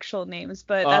actual names,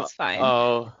 but that's fine.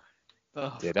 Oh,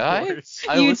 Did I?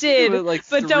 I You listened did, to it like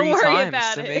but don't 3 worry times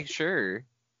about to it. make sure.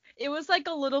 It was like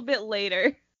a little bit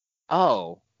later.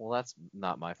 Oh, well, that's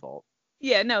not my fault.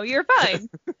 Yeah, no, you're fine.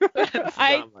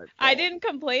 I not my I fault. didn't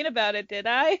complain about it, did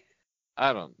I?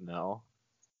 I don't know.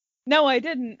 No, I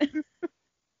didn't.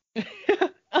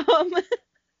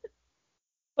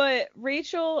 But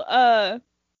Rachel,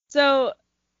 so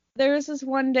there was this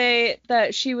one day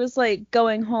that she was like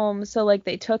going home, so like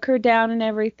they took her down and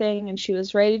everything, and she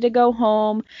was ready to go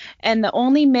home, and the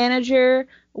only manager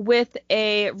with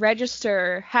a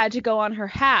register had to go on her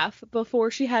half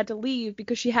before she had to leave,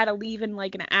 because she had to leave in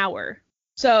like an hour.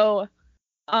 So,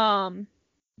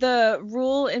 the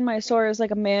rule in my store is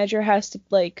like a manager has to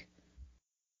like,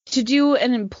 to do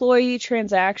an employee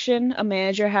transaction, a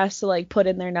manager has to like put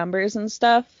in their numbers and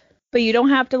stuff, but you don't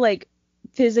have to like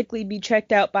physically be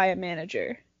checked out by a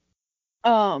manager.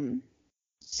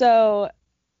 So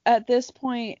at this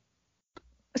point,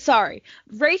 sorry,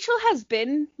 Rachel has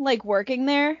been like working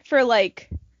there for like,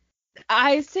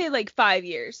 I say like 5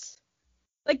 years.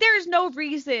 Like there is no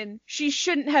reason she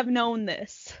shouldn't have known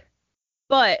this.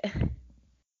 But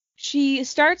she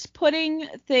starts putting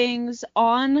things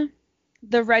on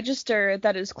the register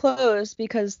that is closed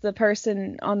because the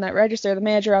person on that register, the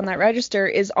manager on that register,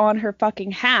 is on her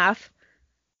fucking half.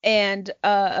 And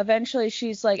eventually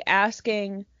she's like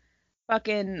asking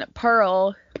fucking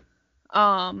Pearl,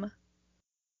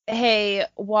 hey,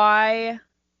 where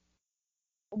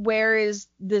is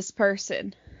this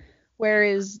person? Where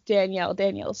is Danielle?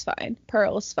 Danielle's fine.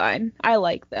 Pearl's fine. I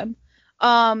like them.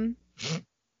 Yeah.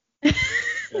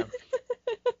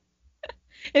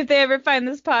 If they ever find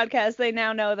this podcast, they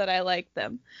now know that I like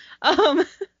them.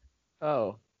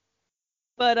 Oh.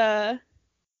 But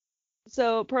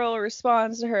so Pearl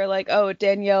responds to her like, "Oh,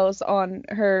 Danielle's on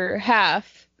her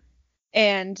half,"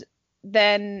 and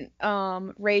then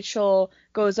Rachel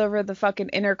goes over the fucking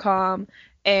intercom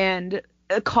and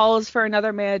calls for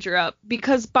another manager up,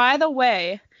 because by the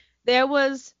way, there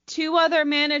was 2 other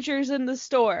managers in the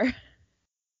store.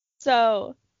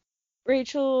 So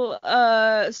Rachel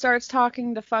starts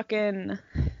talking to fucking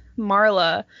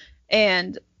Marla,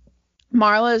 and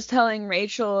Marla is telling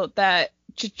Rachel that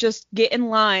just get in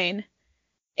line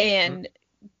and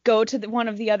go to one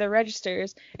of the other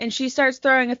registers, and she starts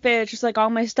throwing a fit, just like, all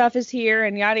my stuff is here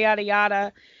and yada yada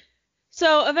yada.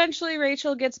 So eventually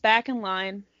Rachel gets back in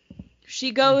line.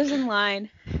 She goes in line.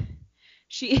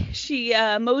 She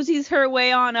moseys her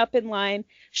way on up in line.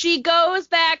 She goes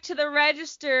back to the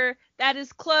register that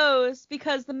is closed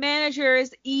because the manager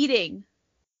is eating.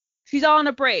 She's on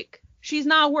a break. She's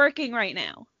not working right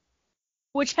now,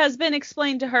 which has been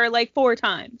explained to her like 4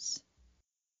 times.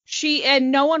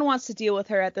 And no one wants to deal with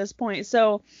her at this point,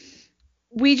 so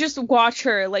we just watch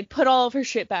her like put all of her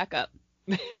shit back up.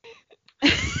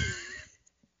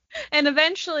 And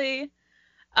eventually,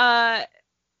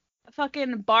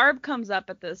 fucking Barb comes up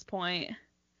at this point,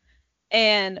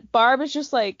 and Barb is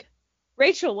just like,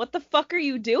 "Rachel, what the fuck are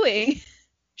you doing?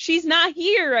 She's not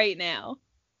here right now."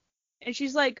 And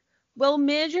she's like, "Well,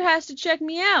 manager has to check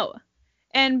me out."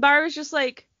 And Barb is just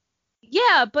like,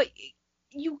 "Yeah, but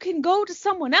you can go to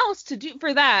someone else to do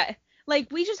for that. Like,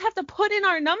 we just have to put in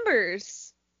our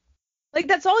numbers. Like,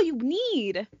 that's all you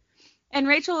need." And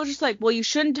Rachel was just like, "Well, you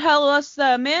shouldn't tell us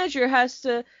the manager has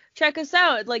to check us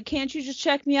out. Like, can't you just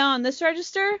check me out on this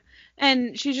register?"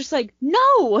 And she's just like,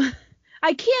 "No,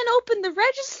 I can't open the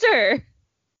register.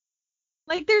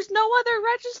 Like, there's no other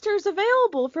registers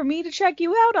available for me to check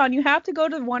you out on. You have to go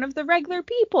to one of the regular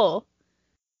people.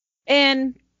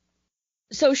 And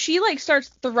so she, like, starts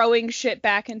throwing shit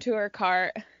back into her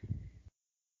cart.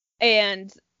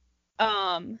 And,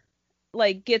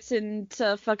 like, gets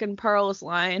into fucking Pearl's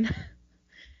line.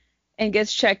 And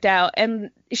gets checked out. And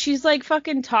she's, like,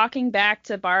 fucking talking back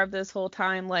to Barb this whole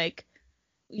time, like,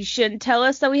 you shouldn't tell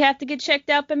us that we have to get checked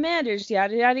out by managers,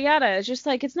 yada, yada, yada. It's just,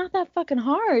 like, it's not that fucking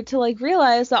hard to, like,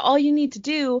 realize that all you need to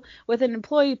do with an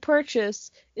employee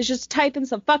purchase is just type in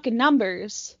some fucking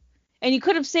numbers. And you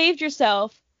could have saved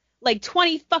yourself, like,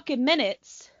 20 fucking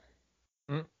minutes.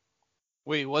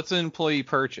 Wait, what's an employee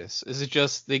purchase? Is it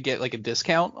just they get, like, a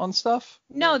discount on stuff?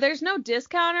 No, there's no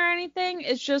discount or anything.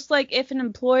 It's just, like, if an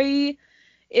employee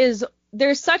is...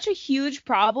 There's such a huge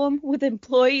problem with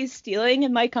employees stealing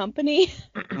in my company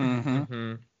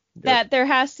that there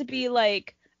has to be,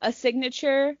 like, a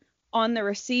signature on the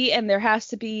receipt, and there has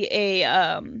to be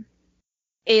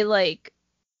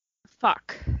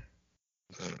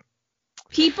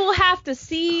people have to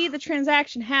see the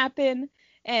transaction happen,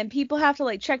 and people have to,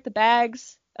 like, check the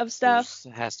bags of stuff.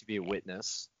 There has to be a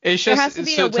witness. It's There just has to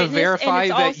be a to witness, verify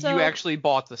and it's that also- you actually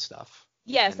bought the stuff.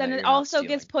 Yes, And and that it you're not also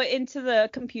gets stealing. put into the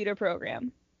computer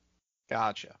program.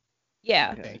 Gotcha.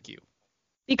 Yeah, Okay. Thank you.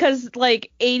 because,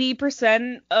 like,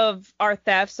 80% of our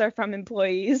thefts are from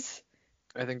employees.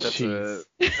 I think that's Jeez.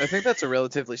 I think that's a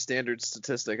relatively standard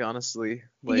statistic, honestly.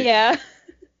 Like, Yeah.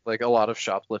 like a lot of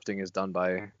shoplifting is done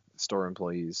by store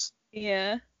employees.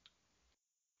 Yeah.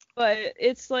 But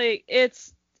it's like,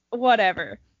 it's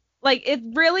whatever. Like, it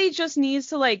really just needs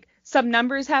to, like, some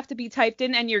numbers have to be typed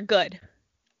in and you're good.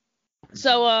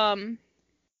 So,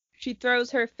 she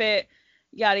throws her fit,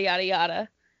 yada, yada, yada.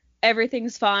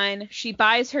 Everything's fine. She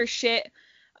buys her shit.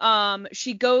 After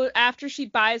she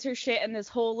buys her shit and this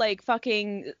whole, like,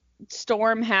 fucking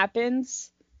storm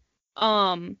happens,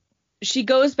 she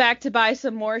goes back to buy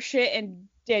some more shit, and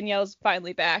Danielle's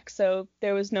finally back, so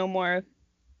there was no more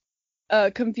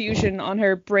confusion on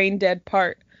her brain dead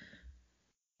part.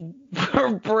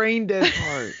 Her brain dead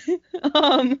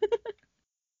part.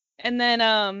 And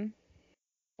then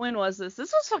when was this?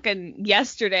 This was fucking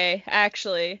yesterday,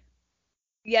 actually.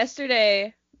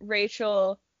 Yesterday,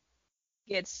 Rachel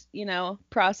gets,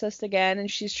 processed again, and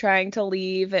she's trying to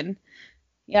leave, and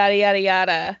yada, yada,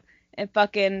 yada. And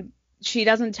fucking, she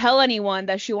doesn't tell anyone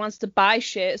that she wants to buy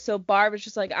shit, so Barb is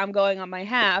just like, I'm going on my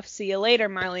half. See you later,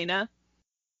 Marlena.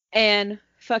 And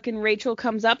fucking Rachel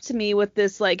comes up to me with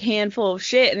this, like, handful of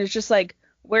shit, and it's just like,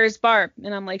 where's Barb?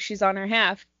 And I'm like, she's on her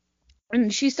half.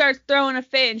 And she starts throwing a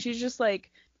fit, and she's just like,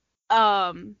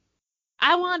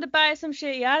 I wanted to buy some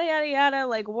shit, yada, yada, yada.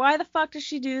 Like, why the fuck does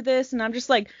she do this? And I'm just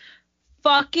like,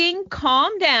 fucking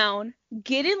calm down.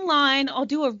 Get in line. I'll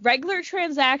do a regular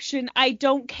transaction. I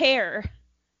don't care.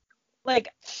 Like,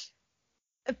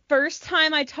 the first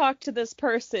time I talked to this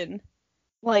person,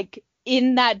 like,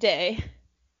 in that day,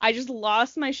 I just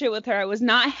lost my shit with her. I was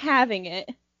not having it.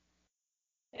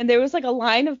 And there was, like, a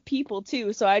line of people,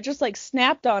 too, so I just, like,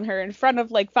 snapped on her in front of,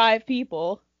 like, 5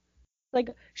 people. Like,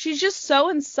 she's just so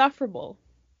insufferable.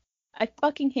 I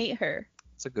fucking hate her.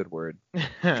 It's a good word.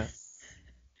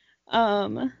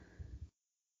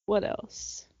 What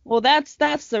else? Well,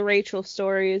 that's the Rachel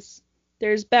stories.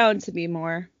 There's bound to be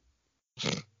more.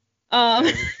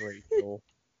 Rachel.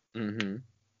 Mm-hmm.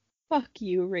 Fuck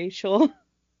you, Rachel.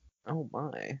 Oh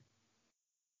my.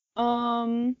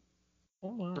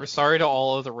 We're sorry to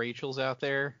all of the Rachels out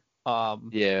there.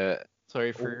 Yeah.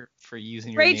 Sorry for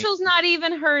using your Rachel's name. not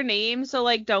even her name, so,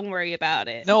 like, don't worry about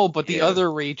it. No, but the Yeah.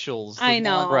 other Rachels. the I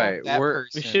know. one- Right, That we're-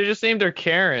 person. We should have just named her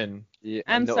Karen. Yeah.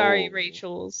 I'm no, sorry,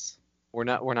 Rachels. We're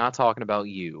not talking about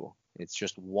you. It's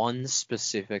just one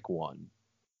specific one.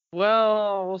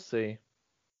 Well, we'll see.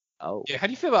 Oh. Yeah, how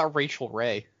do you feel about Rachel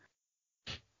Ray?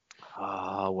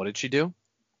 What did she do?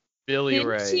 Billy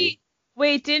Ray.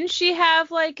 Didn't she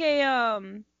have, like, a,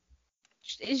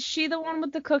 is she the one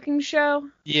with the cooking show?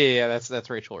 Yeah, that's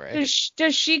Rachel Ray.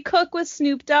 Does she cook with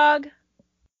Snoop Dogg?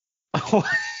 No,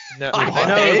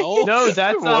 What? no,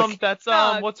 that's What?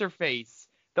 Dog. what's her face?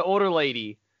 The older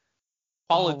lady.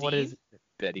 Paula What Deen? is?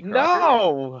 Betty Crocker?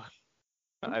 No,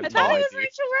 I I have thought no it was idea.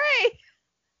 Rachel Ray.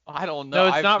 I don't know. no,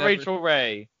 it's I've not never- Rachel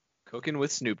Ray. Cooking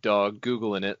with Snoop Dogg.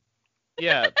 Googling it.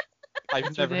 Yeah, I've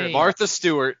What's never her heard. name? Martha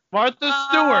Stewart. Martha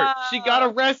Stewart. She got Oh,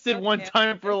 arrested one okay.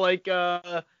 time for like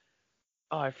oh,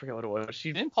 I forget what it was.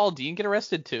 She Didn't Paul Dean get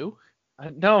arrested too?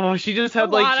 no, she just had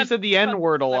A like lot she of said the N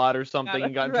word a lot or something got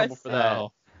and got in trouble for arrested. that.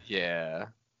 Oh. Yeah.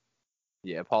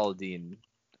 Yeah, Paula Dean.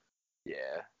 Yeah.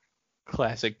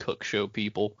 Classic cook show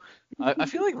people. I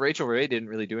feel like Rachel Ray didn't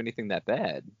really do anything that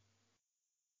bad.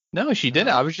 No, she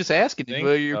didn't. I was just asking. think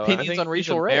What are your so. I opinions think on she's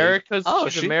Rachel Ray? America's, Oh,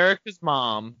 she's she- America's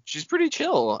mom. She's pretty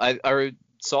chill. I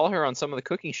saw her on some of the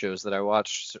cooking shows that I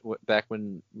watched back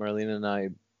when Marlena and I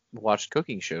watched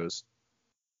cooking shows.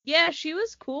 Yeah, she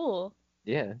was cool.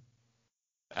 Yeah.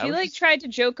 I She was like just- tried to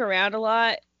joke around a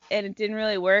lot, and it didn't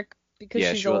really work because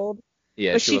Yeah, she's she wa- old.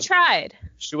 Yeah, But she tried.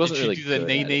 she wasn't Did really she do the good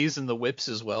at it. nays and the whips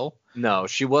as well? No,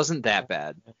 she wasn't that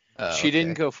bad. Oh, She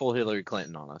didn't okay. go full Hillary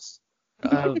Clinton on us.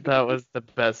 that was the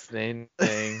best name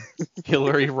thing.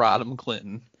 Hillary Rodham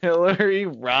Clinton. Hillary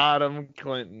Rodham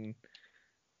Clinton.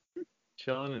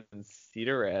 Chilling in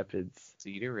Cedar Rapids.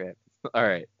 Cedar Rapids. All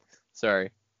right. Sorry.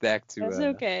 Back to That's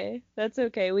okay. That's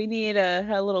okay. We need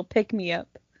a little pick me up.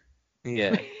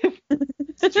 Yeah.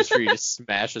 Just for you to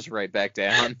smash us right back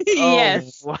down.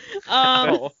 Yes.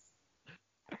 Oh, Um.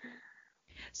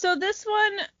 So this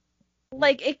one,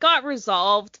 like, it got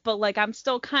resolved, but like I'm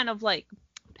still kind of like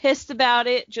pissed about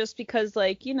it just because,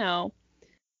 like, you know.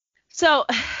 So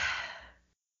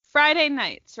Friday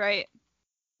nights, right?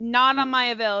 Not on my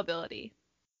availability.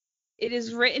 It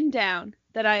is written down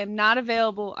that I am not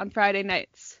available on Friday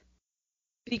nights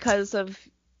because of,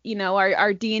 you know,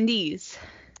 our D&Ds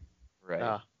Right.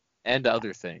 Ah. And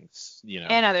other things, you know,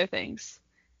 and other things.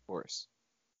 of course.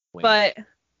 Wink. But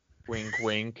wink,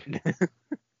 wink.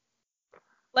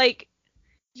 like,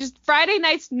 just Friday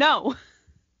nights, no.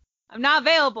 I'm not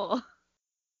available.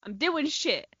 I'm doing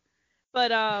shit.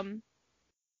 But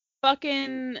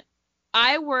fucking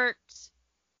I worked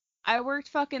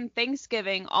fucking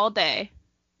Thanksgiving all day,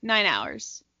 9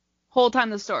 hours. Whole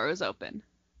time the store was open.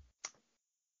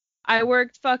 I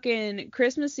worked fucking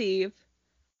Christmas Eve.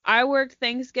 I worked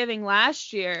Thanksgiving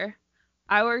last year.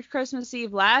 I worked Christmas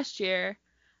Eve last year.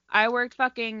 I worked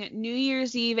fucking New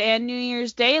Year's Eve and New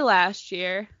Year's Day last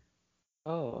year.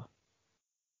 Oh.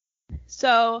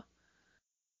 So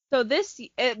this,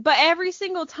 but every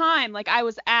single time, like, I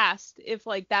was asked if,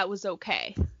 like, that was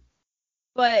okay.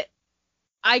 But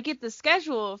I get the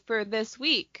schedule for this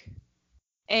week,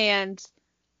 and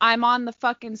I'm on the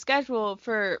fucking schedule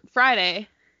for Friday,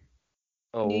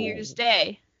 Oh. New Year's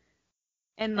Day.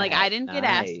 And, like, I At didn't get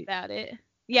asked night. about it.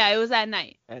 Yeah, it was at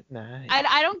night. At night.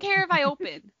 I don't care if I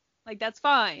open. Like, that's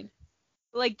fine.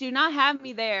 Like, do not have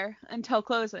me there until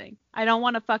closing. I don't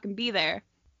want to fucking be there.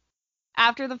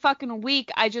 After the fucking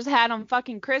week I just had on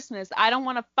fucking Christmas, I don't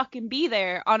want to fucking be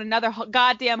there on another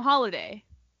goddamn holiday.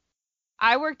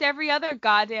 I worked every other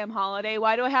goddamn holiday.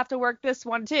 Why do I have to work this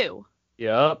one too?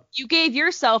 Yup. You gave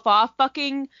yourself off.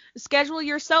 Fucking schedule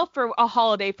yourself for a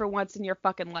holiday for once in your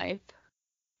fucking life.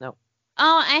 No.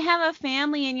 Oh, I have a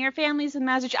family and your family's in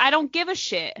Massachusetts. I don't give a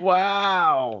shit.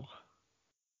 Wow.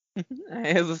 I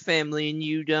have a family and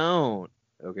you don't.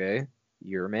 Okay.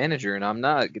 You're a manager and I'm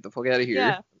not. Get the fuck out of here.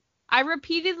 Yeah. I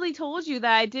repeatedly told you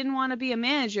that I didn't want to be a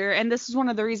manager, and this is one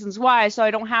of the reasons why, so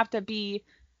I don't have to be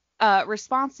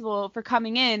responsible for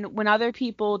coming in when other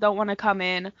people don't want to come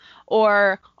in,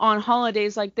 or on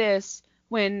holidays like this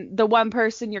when the one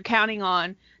person you're counting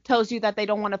on tells you that they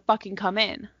don't want to fucking come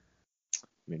in. I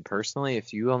mean, personally,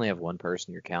 if you only have one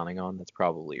person you're counting on, that's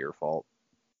probably your fault.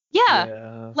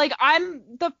 Yeah. Like, I'm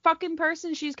the fucking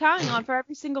person she's counting on for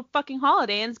every single fucking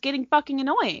holiday, and it's getting fucking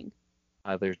annoying.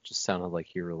 Either just sounded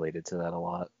like you related to that a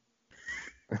lot.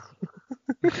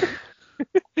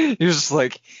 You're just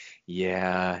like,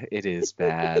 yeah, it is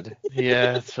bad.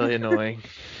 Yeah, it's really annoying.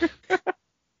 So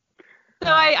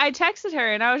I texted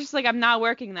her, and I was just like, I'm not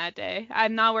working that day.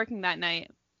 I'm not working that night.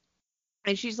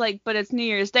 And she's like, but it's New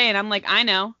Year's Day. And I'm like, I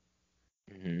know.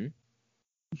 hmm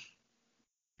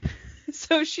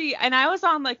So and I was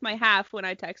on like my half when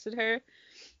I texted her,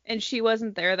 and she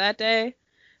wasn't there that day.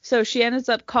 So she ends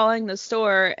up calling the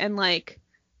store and like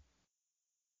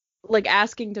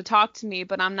asking to talk to me,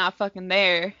 but I'm not fucking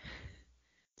there.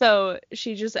 So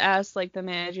she just asked like the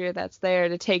manager that's there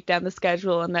to take down the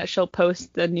schedule and that she'll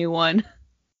post the new one.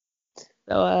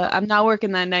 So I'm not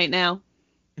working that night now.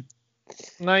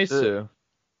 Nice too.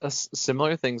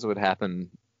 Similar things would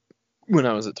happen when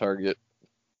I was at Target.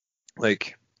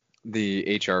 Like,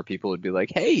 the HR people would be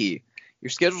like, hey, you're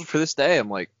scheduled for this day. I'm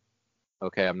like,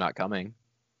 okay, I'm not coming.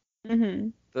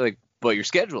 Mhm. They're like, but you're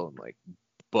scheduled. I'm like,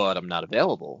 but I'm not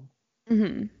available.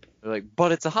 Mhm. They're like,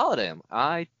 but it's a holiday.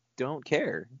 I don't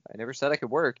care. I never said I could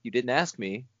work. You didn't ask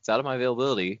me. It's out of my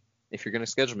availability. If you're gonna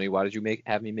schedule me, why did you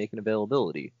have me make an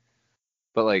availability?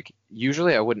 But like,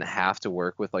 usually I wouldn't have to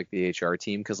work with like the HR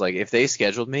team, because like if they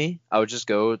scheduled me, I would just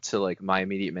go to like my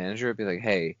immediate manager and be like,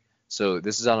 hey, so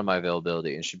this is out of my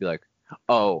availability, and she'd be like,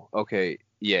 oh, okay,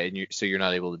 yeah, and so you're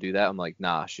not able to do that. I'm like,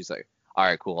 nah. She's like, all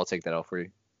right, cool, I'll take that out for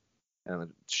you.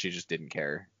 and she just didn't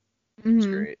care. It was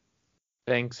Mhm. great.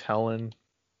 Thanks, Helen.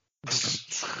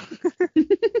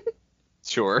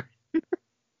 Sure.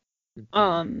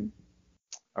 Are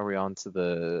we on to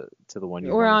the one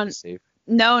you We're wanted on- to save?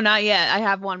 No, not yet. I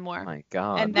have one more. Oh my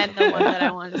God. And then the one that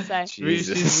I wanted to say.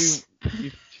 Jesus.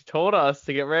 She told us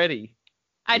to get ready.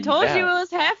 I told you Yeah. it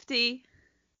was hefty.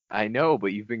 I know,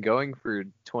 but you've been going for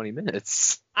 20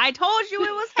 minutes. I told you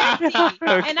it was hefty.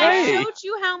 And I Okay. showed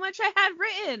you how much I had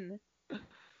written.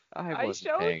 I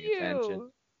wasn't paying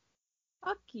attention.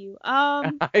 Fuck you.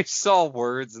 I saw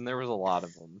words and there was a lot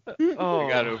of them. Oh. I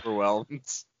got overwhelmed.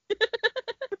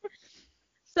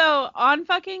 So on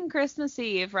fucking Christmas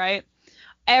Eve, right?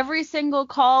 Every single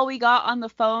call we got on the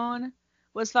phone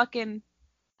was fucking,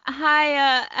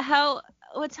 hi,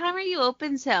 what time are you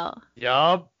open till?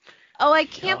 Yup. Oh, I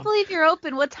can't Yeah. believe you're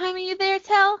open. What time are you there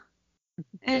till?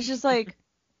 And it's just like,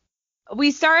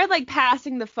 we started like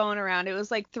passing the phone around. It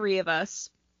was like 3 of us.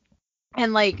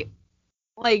 And like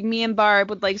me and Barb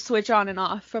would like switch on and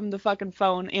off from the fucking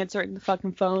phone, answering the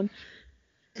fucking phone.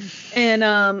 And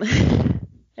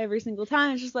every single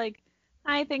time it's just like,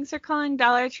 hi, thanks for calling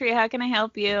Dollar Tree. How can I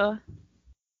help you?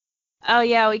 Oh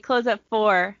yeah, we close at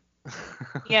 4.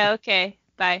 Yeah, okay.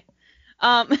 Bye.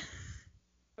 I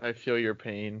feel your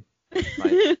pain.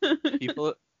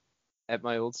 People at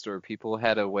my old store, people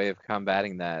had a way of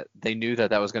combating that. They knew that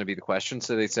was going to be the question,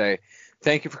 so they'd say,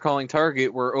 "Thank you for calling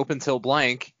Target. We're open till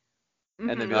blank." And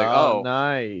they'd be like, "Oh,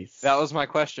 nice. that was my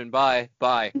question. Bye,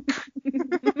 bye."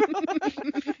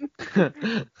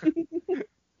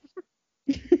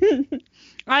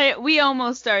 We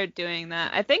almost started doing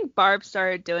that. I think Barb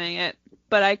started doing it,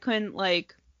 but I couldn't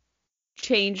like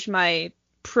change my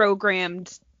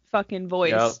programmed fucking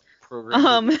voice. Yep.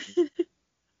 Program.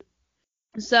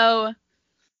 So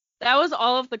that was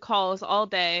all of the calls all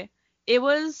day. It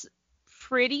was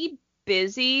pretty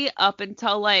busy up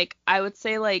until like I would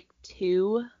say like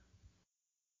 2.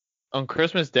 On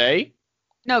Christmas Day?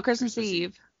 No, Christmas Christmas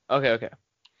Eve. Okay.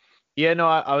 Yeah, no,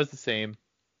 I was the same.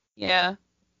 Yeah.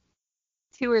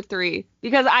 2 or 3.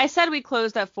 Because I said we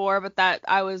closed at 4, but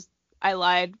I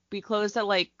lied. We closed at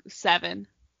like 7.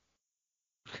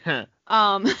 Nice.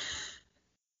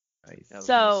 I was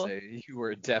So- gonna say, you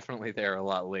were definitely there a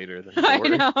lot later than I 4.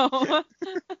 know.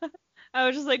 I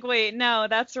was just like, wait, no,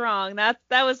 that's wrong. That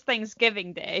was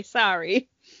Thanksgiving Day. Sorry.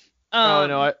 Oh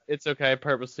no, it's okay. I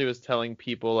purposely was telling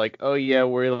people like, oh yeah,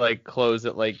 we're like close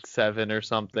at like 7 or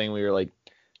something. We were like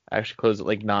actually close at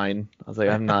like 9. I was like,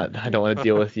 I don't want to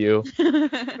deal with you.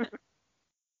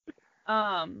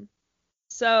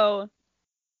 So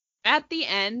at the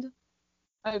end,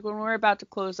 like when we were about to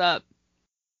close up,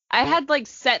 I had like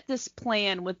set this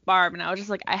plan with Barb, and I was just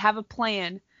like, I have a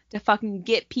plan to fucking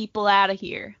get people out of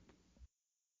here.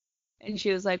 And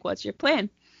she was like, what's your plan?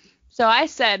 So I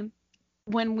said,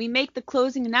 when we make the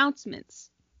closing announcements,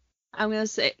 I'm going to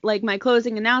say, like, my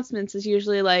closing announcements is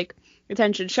usually like,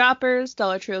 attention shoppers,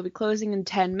 Dollar Tree will be closing in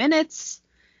 10 minutes.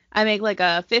 I make like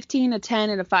a 15, a 10,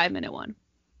 and a 5-minute one.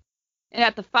 And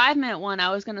at the 5-minute one, I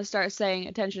was going to start saying,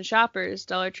 attention shoppers,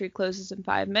 Dollar Tree closes in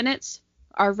 5 minutes.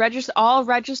 All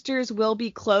registers will be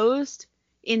closed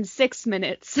in 6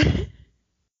 minutes.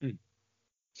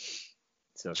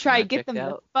 So if Try you're not get them checked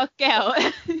the out- fuck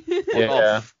out.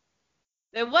 Yeah.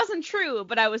 It wasn't true,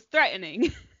 but I was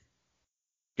threatening.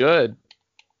 Good.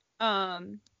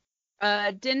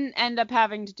 Didn't end up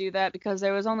having to do that because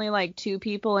there was only like 2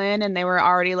 people in, and they were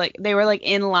already like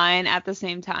in line at the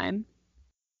same time.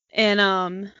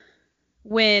 And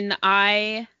when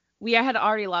we had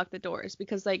already locked the doors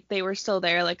because like they were still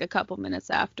there like a couple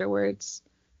minutes afterwards.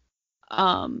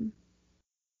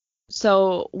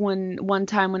 So one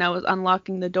time when I was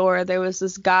unlocking the door, there was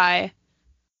this guy,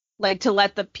 like, to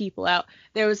let the people out.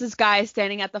 There was this guy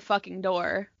standing at the fucking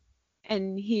door,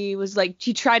 and he was like,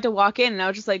 he tried to walk in, and I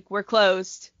was just like, we're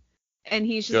closed. And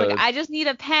he's just Good. like, I just need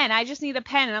a pen.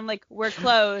 And I'm like, we're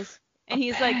closed. And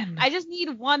he's like, I just need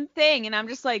one thing. And I'm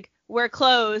just like, we're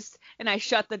closed. And I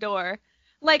shut the door.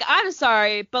 Like, I'm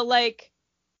sorry, but like,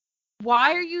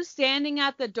 why are you standing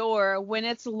at the door when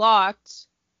it's locked?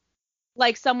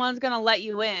 Like someone's gonna let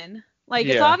you in. Like,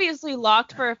 it's Yeah. obviously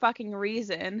locked for a fucking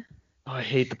reason. Oh, I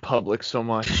hate the public so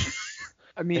much.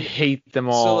 I I mean, hate them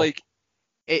all. so like,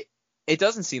 it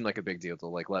doesn't seem like a big deal to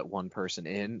like let one person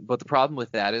in, but the problem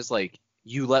with that is like,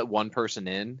 you let one person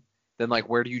in, then like,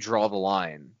 where do you draw the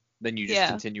line? Then you just Yeah.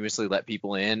 continuously let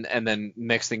people in, and then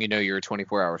next thing you know, you're a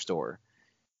 24-hour store.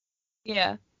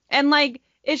 Yeah. And like,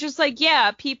 it's just like,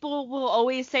 yeah, people will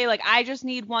always say like, I just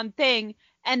need one thing.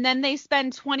 And then they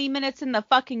spend 20 minutes in the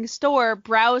fucking store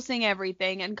browsing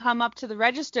everything and come up to the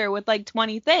register with like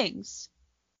 20 things.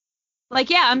 Like,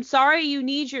 yeah, I'm sorry you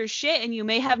need your shit and you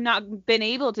may have not been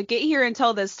able to get here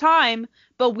until this time,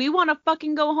 but we want to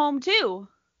fucking go home too.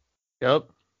 Yep.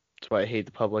 That's why I hate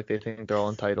the public. They think they're all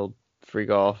entitled. Freak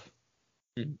off.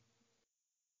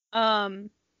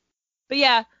 But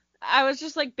yeah, I was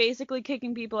just like basically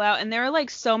kicking people out, and there were like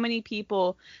so many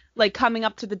people like coming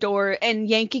up to the door and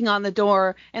yanking on the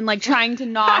door and like trying to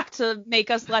knock to make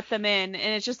us let them in,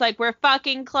 and it's just like, we're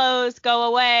fucking closed, go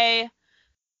away.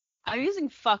 I'm using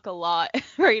fuck a lot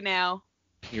right now.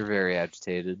 You're very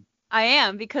agitated. I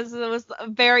am, because it was a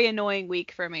very annoying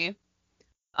week for me.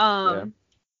 Yeah.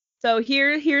 So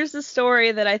here's the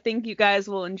story that I think you guys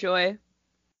will enjoy.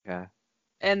 Okay.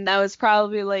 And that was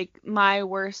probably like my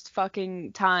worst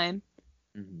fucking time.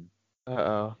 Mm-hmm.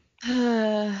 Uh-oh.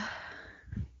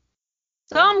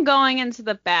 So I'm going into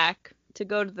the back to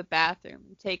go to the bathroom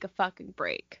and take a fucking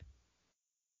break.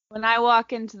 When I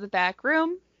walk into the back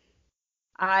room,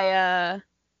 I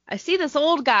see this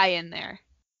old guy in there.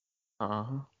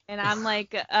 Uh-huh. And I'm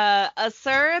like,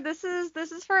 sir, this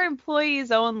is for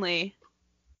employees only.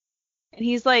 And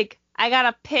he's like, I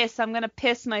gotta piss, I'm gonna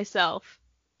piss myself.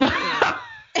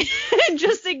 And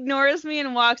just ignores me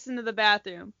and walks into the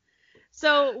bathroom.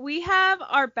 So we have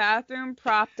our bathroom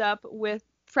propped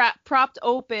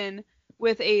open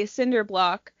with a cinder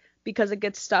block because it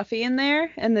gets stuffy in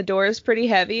there and the door is pretty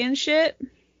heavy and shit.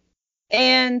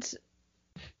 And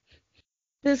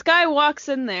this guy walks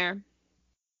in there,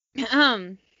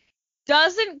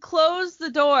 doesn't close the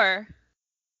door,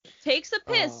 takes a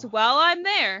piss while I'm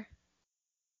there,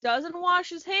 doesn't wash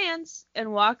his hands,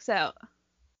 and walks out.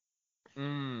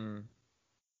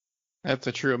 That's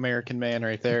a true American man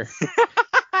right there.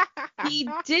 He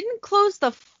didn't close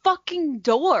the fucking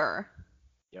door.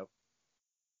 Yep.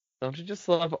 Don't you just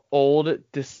love old,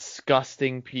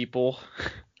 disgusting people?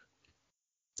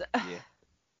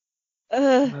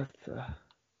 Yeah.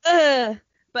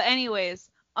 But anyways,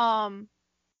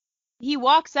 he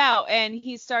walks out and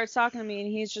he starts talking to me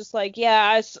and he's just like,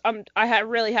 yeah, I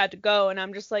really had to go. And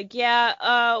I'm just like,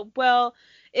 yeah, well,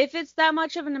 if it's that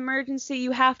much of an emergency,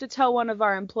 you have to tell one of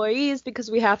our employees because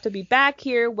we have to be back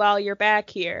here while you're back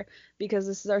here, because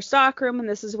this is our stock room and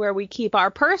this is where we keep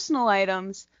our personal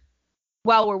items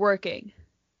while we're working.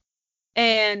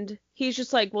 And he's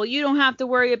just like, well, you don't have to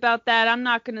worry about that. I'm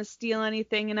not going to steal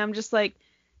anything. And I'm just like,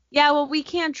 yeah, well, we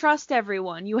can't trust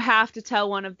everyone. You have to tell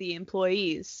one of the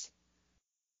employees.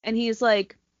 And he's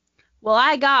like, well,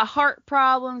 I got heart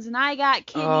problems and I got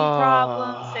kidney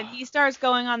problems. And he starts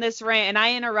going on this rant and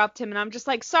I interrupt him and I'm just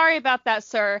like, sorry about that,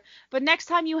 sir. But next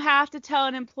time you have to tell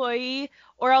an employee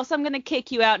or else I'm going to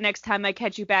kick you out next time I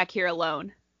catch you back here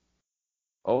alone.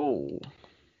 Oh.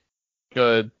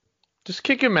 Good. Just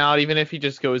kick him out even if he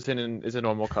just goes in and is a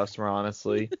normal customer,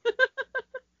 honestly.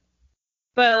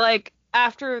 But like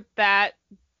after that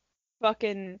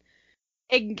fucking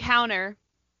encounter,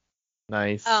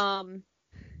 Nice.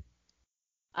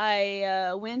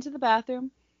 I went to the bathroom,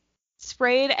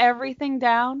 sprayed everything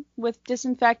down with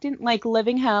disinfectant like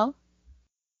living hell.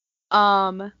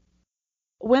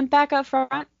 Went back up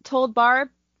front, told Barb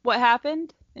what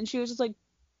happened, and she was just like,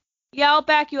 yeah, I'll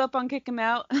back you up on kick him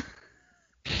out.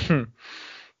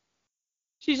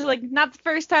 She's just like, not the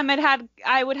first time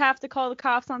I would have to call the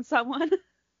cops on someone. I'm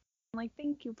like,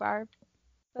 thank you, Barb.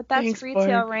 But that's Thanks, retail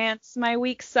Barb. rants. My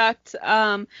week sucked.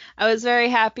 I was very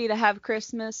happy to have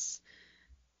Christmas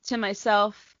to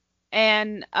myself.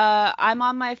 And I'm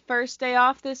on my first day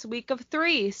off this week of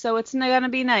 3, so it's gonna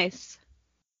be nice.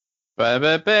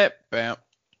 Bam.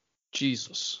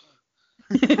 Jesus.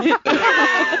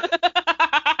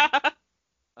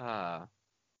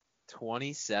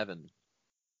 27.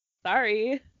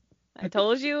 Sorry. I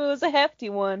told you it was a hefty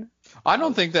one. I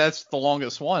don't think that's the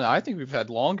longest one. I think we've had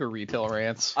longer retail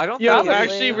rants. I don't Yo, think Probably.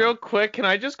 actually, real quick, can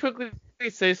I just quickly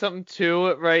say something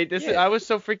too? Right, Yeah. I was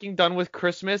so freaking done with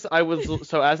Christmas.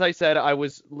 So as I said, I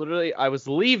was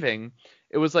leaving.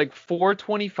 It was like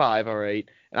 4:25, all right,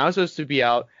 and I was supposed to be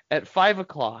out at 5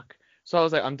 o'clock. So I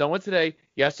was like, I'm done with today.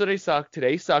 Yesterday sucked.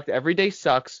 Today sucked. Every day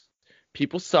sucks.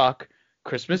 People suck.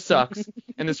 Christmas sucks.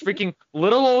 And this freaking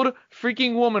little old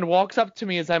freaking woman walks up to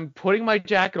me as I'm putting my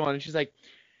jacket on, and she's like,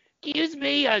 excuse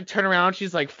me. I turn around.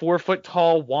 She's like 4 foot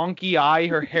tall, wonky eye.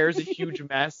 Her hair's a huge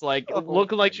mess, like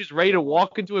looking like she's ready to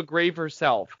walk into a grave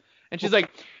herself. And she's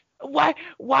like, why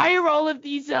are all of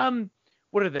these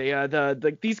what are they?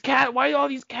 Why are all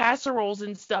these casseroles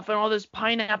and stuff and all this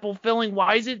pineapple filling?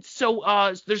 Why is it so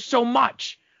there's so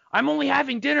much? I'm only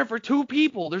having dinner for 2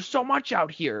 people. There's so much out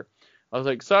here. I was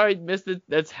like, sorry, miss,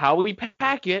 that's how we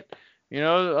pack it. You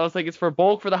know, I was like, it's for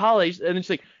bulk for the holidays. And then she's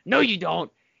like, no, you don't.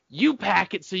 You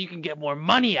pack it so you can get more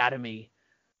money out of me.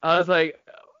 I was like,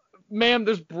 ma'am,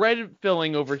 there's bread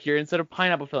filling over here instead of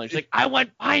pineapple filling. She's like, I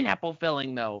want pineapple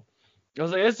filling though. I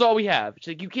was like, that's all we have.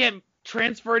 She's like, you can't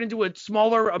transfer it into a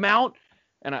smaller amount.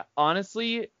 And I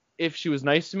honestly, if she was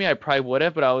nice to me, I probably would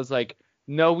have, but I was like,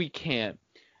 no, we can't.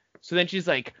 So then she's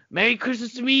like, Merry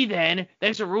Christmas to me then.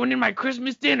 Thanks for ruining my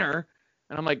Christmas dinner.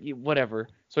 And I'm like, whatever.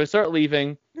 So I start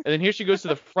leaving, and then here she goes to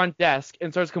the front desk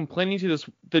and starts complaining to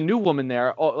the new woman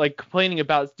there, like complaining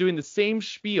about doing the same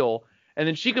spiel. And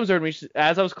then she comes over to me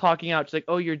as I was clocking out. She's like,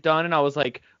 oh, you're done? And I was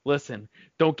like, listen,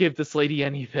 don't give this lady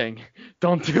anything.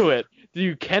 Don't do it.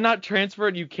 You cannot transfer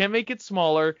it. You can't make it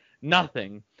smaller.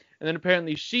 Nothing. And then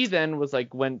apparently she then was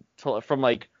like, from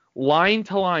like line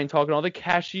to line talking to all the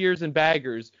cashiers and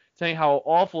baggers, saying how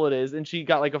awful it is. And she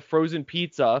got like a frozen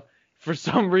pizza. For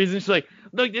some reason, she's like,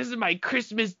 look, this is my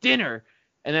Christmas dinner.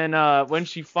 And then when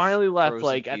she finally left, Frozen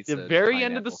like at the pizza, very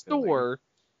end of the pineapple store,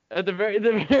 at the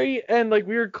very end, like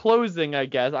we were closing, I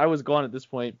guess. I was gone at this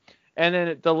point. And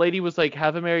then the lady was like,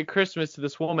 have a Merry Christmas to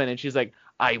this woman. And she's like,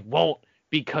 I won't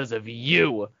because of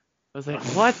you. I was like,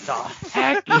 what the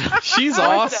heck? She's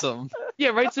awesome. Yeah,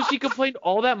 right? So she complained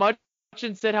all that much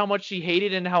and said how much she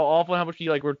hated and how awful and how much we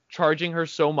like were charging her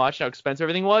so much, how expensive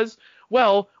everything was.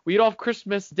 Well, we had off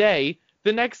Christmas Day.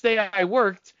 The next day I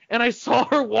worked, and I saw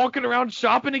her walking around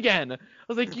shopping again. I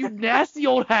was like, you nasty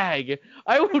old hag.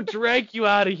 I will drag you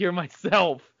out of here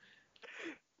myself.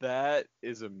 That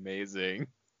is amazing.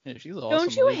 Yeah, she's awesome.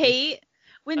 Don't you lady. hate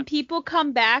when people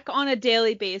come back on a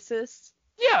daily basis?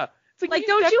 Yeah. It's Like,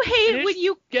 don't you hate when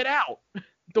you get out?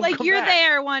 Don't like come you're back.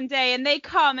 there one day and they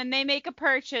come and they make a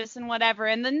purchase and whatever,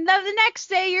 and then the next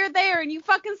day you're there and you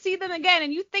fucking see them again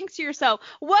and you think to yourself,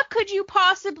 what could you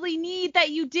possibly need that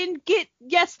you didn't get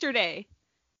yesterday?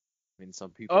 I mean, some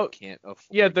people can't afford.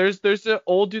 Yeah, there's an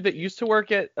old dude that used to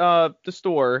work at the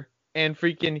store, and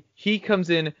freaking he comes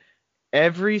in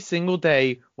every single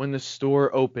day when the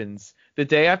store opens. The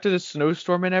day after the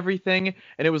snowstorm and everything,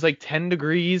 and it was like 10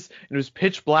 degrees and it was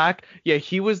pitch black. Yeah,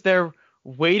 he was there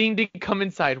waiting to come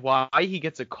inside. Why? He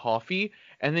gets a coffee,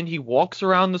 and then he walks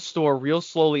around the store real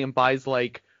slowly and buys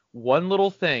like one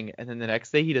little thing, and then the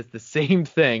next day he does the same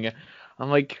thing. I'm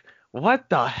like, what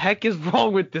the heck is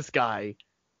wrong with this guy?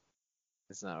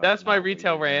 That's my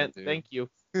retail rant. Thank you.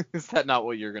 Is that not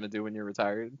what you're gonna do when you're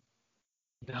retired?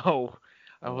 No.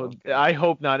 Okay. I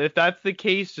hope not. If that's the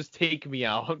case, just take me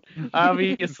out.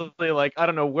 Obviously, like, I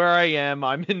don't know where I am.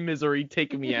 I'm in misery.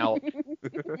 Take me out.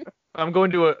 I'm going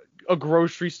to a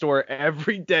grocery store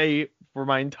every day for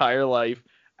my entire life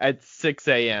at 6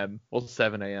 a.m. Well,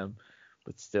 7 a.m.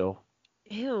 But still.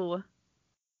 Ew.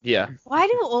 Yeah. Why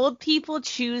do old people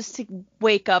choose to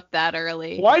wake up that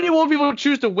early? Why do old people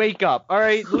choose to wake up? All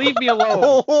right, leave me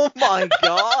alone. Oh my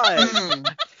god.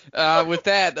 With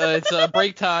that, it's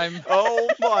break time. Oh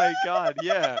my god,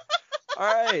 yeah.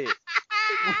 Alright.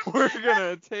 We're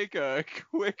gonna take a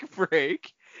quick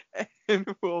break,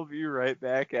 and we'll be right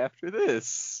back after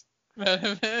this.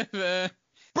 Break.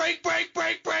 My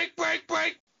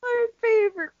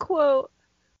favorite quote.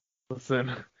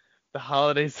 Listen, the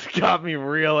holidays got me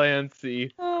real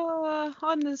antsy.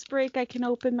 On this break, I can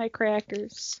open my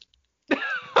crackers.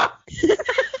 My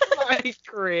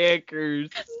crackers.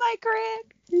 My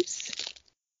crackers.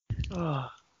 Oh,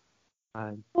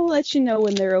 I'll let you know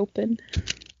when they're open.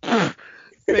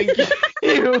 thank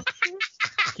you.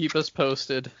 Keep us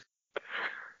posted.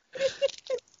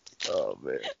 Oh,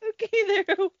 man. Okay, they're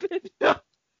open.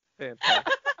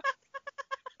 Fantastic.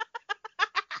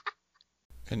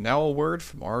 And now a word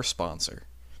from our sponsor.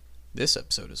 This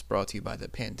episode is brought to you by the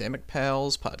Pandemic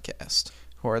Pals podcast.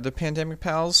 Who are the Pandemic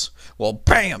Pals? Well,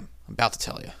 bam! I'm about to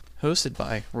tell you. Hosted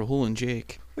by Rahul and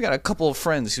Jake. We got a couple of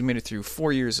friends who made it through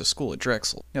 4 years of school at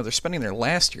Drexel. Now, they're spending their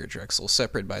last year at Drexel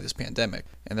separated by this pandemic,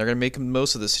 and they're going to make the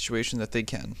most of the situation that they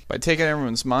can. By taking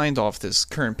everyone's mind off this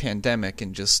current pandemic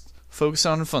and just focus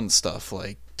on fun stuff,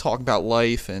 like talk about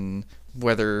life and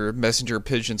whether messenger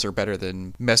pigeons are better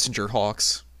than messenger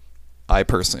hawks. I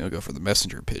personally will go for the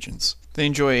messenger pigeons. They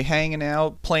enjoy hanging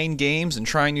out, playing games, and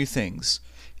trying new things.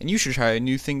 And you should try a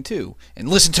new thing too, and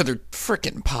listen to their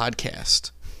frickin'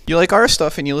 podcast. You like our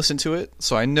stuff and you listen to it,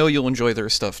 so I know you'll enjoy their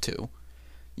stuff too.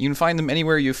 You can find them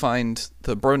anywhere you find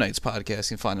the Bro Nights podcast.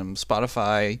 You can find them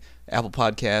Spotify, Apple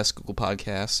Podcasts, Google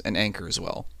Podcasts, and Anchor as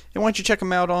well. And why don't you check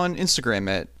them out on Instagram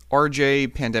at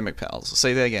RJ Pandemic Pals. I'll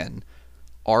say that again.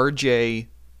 RJ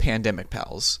Pandemic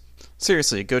Pals.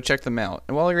 Seriously, go check them out.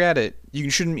 And while you're at it, you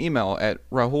can shoot them an email at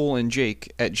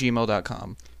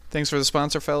rahulandjake@gmail.com. Thanks for the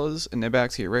sponsor, fellas, and now back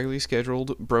to your regularly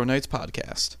scheduled Bro Nights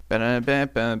podcast. Break.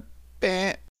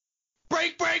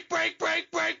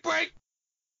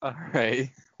 Alright,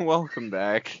 welcome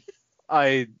back.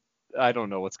 I don't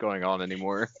know what's going on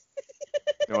anymore.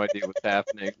 No idea what's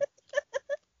happening.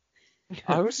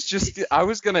 I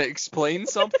was gonna explain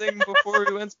something before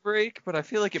we went to break, but I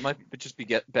feel like it might just be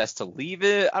best to leave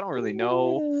it. I don't really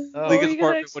know. Oh. Legal were you gonna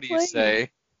department, what do you explain?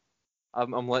 say?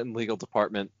 I'm letting legal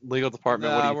department. Legal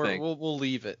department, what do you think? We'll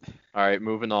leave it. All right,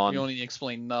 moving You on. don't need to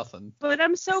explain nothing. But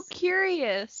I'm so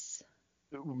curious.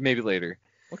 Maybe later.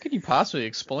 What could you possibly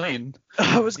explain?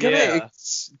 I was gonna.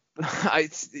 Yeah.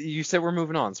 You said we're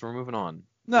moving on, so we're moving on.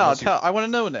 No, Unless you- I want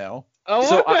to know now. Oh,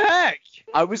 So what the heck?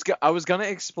 I was gonna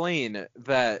explain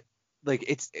that like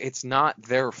it's not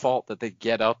their fault that they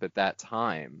get up at that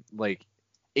time. Like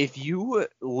if you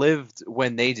lived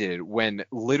when they did, when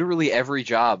literally every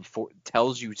job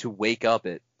tells you to wake up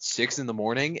at 6 in the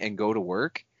morning and go to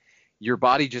work, your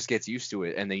body just gets used to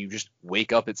it, and then you just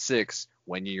wake up at 6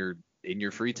 when you're in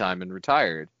your free time and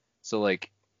retired. So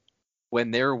like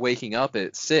when they're waking up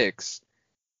at 6,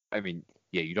 I mean,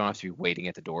 yeah, you don't have to be waiting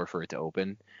at the door for it to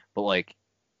open, but like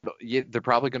yeah, they're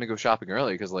probably going to go shopping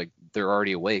early because like they're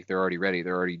already awake, they're already ready,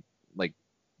 they're already like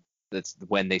that's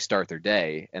when they start their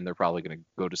day, and they're probably going to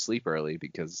go to sleep early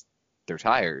because they're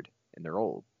tired and they're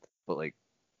old. But like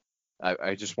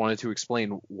I just wanted to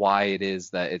explain why it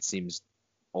is that it seems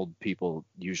old people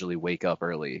usually wake up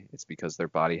early. It's because their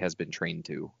body has been trained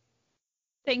to.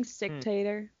 Thanks,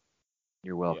 Dictator.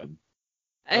 You're welcome.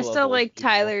 I I love still old like people.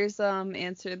 Tyler's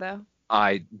answer though.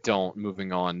 I don't.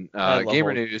 Moving on. I love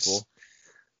Gamer old news. people.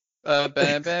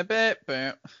 Bam, bam, bam,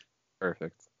 bam.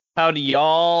 Perfect. Howdy,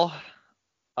 y'all.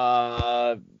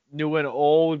 New and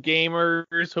old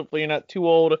gamers. Hopefully you're not too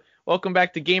old. Welcome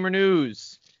back to Gamer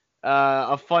News.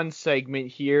 A fun segment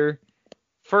here.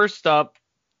 First up,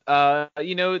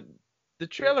 the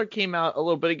trailer came out a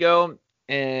little bit ago,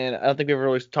 and I don't think we've ever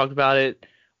really talked about it.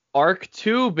 Arc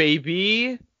 2,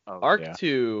 baby. Oh, Arc yeah.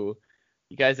 2.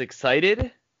 You guys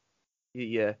excited?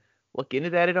 You look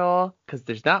into that at all? Because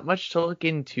there's not much to look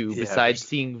into Yeah, besides there's-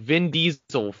 seeing Vin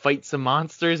Diesel fight some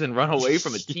monsters and run away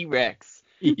from a T-Rex.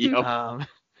 Yep.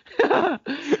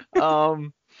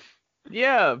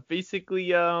 Yeah,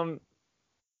 basically, the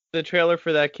trailer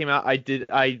for that came out.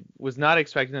 I was not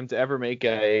expecting them to ever make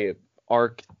a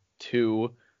Arc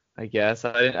 2, I guess.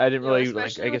 I didn't really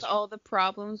especially I with guess. all the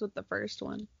problems with the first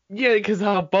one. Yeah, because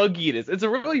how buggy it is. It's a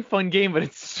really fun game, but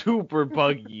it's super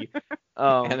buggy.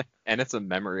 and it's a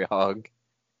memory hog.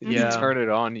 You Yeah. turn it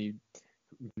on,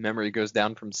 memory goes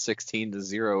down from 16 to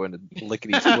 0 in a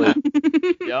lickety split.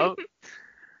 Yep.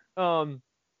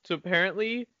 So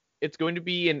apparently it's going to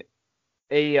be an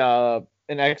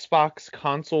Xbox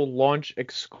console launch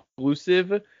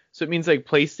exclusive. So it means like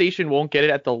PlayStation won't get it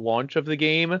at the launch of the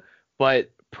game,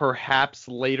 but perhaps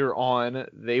later on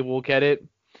they will get it.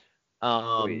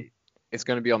 Wait, it's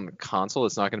going to be on the console.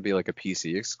 It's not going to be like a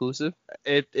PC exclusive.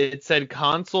 It said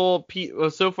console.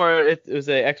 Well, so far it was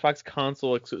a Xbox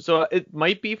console exclusive. So it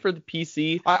might be for the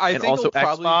PC. I And think also it'll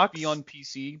probably Xbox? be on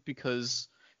PC because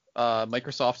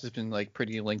Microsoft has been like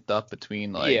pretty linked up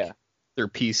between like Yeah. their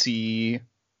PC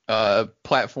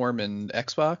platform and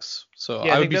Xbox. So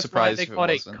Yeah, I would think be that's why surprised they if it call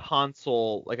it wasn't. a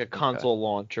console, like a console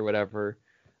launch or whatever.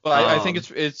 But I think Um,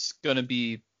 it's gonna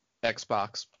be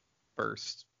Xbox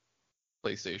first,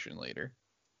 PlayStation later.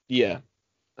 Yeah.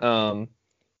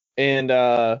 And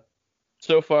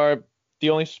so far the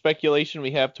only speculation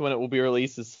we have to when it will be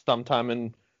released is sometime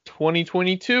in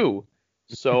 2022.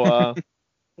 So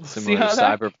we'll see Similar to how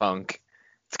that. Cyberpunk.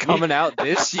 It's coming out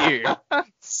this year.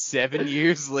 7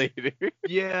 years later.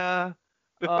 Yeah.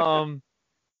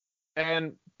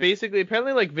 And basically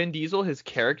apparently like Vin Diesel, his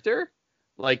character,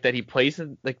 like that he plays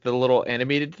in like the little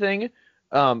animated thing,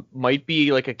 might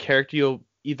be like a character you'll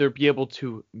either be able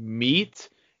to meet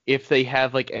if they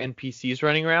have like NPCs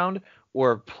running around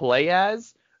or play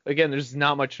as. Again, there's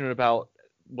not much known about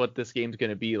what this game's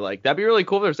gonna be like. That'd be really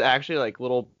cool if there's actually like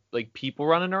little like people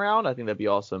running around. I think that'd be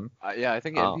awesome. Yeah, I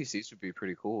think Oh. NPCs would be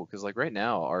pretty cool because like right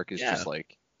now Ark is Yeah. just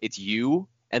like it's you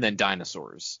and then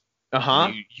dinosaurs.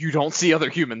 Uh-huh. You don't see other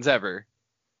humans ever.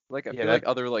 Like I Yeah, feel that- like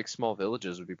other like small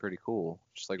villages would be pretty cool.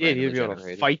 Just like Yeah, you'd randomly be able to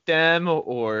generated. fight them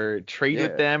or trade Yeah.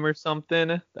 with them or something.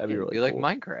 That'd be Yeah, really be like cool.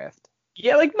 Minecraft.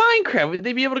 Yeah, like Minecraft.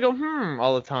 They'd be able to go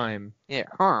all the time. Yeah.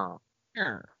 Huh.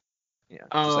 Yeah.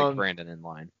 Just like Um, Brandon in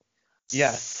line.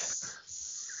 Yes.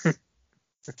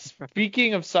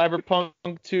 Speaking of Cyberpunk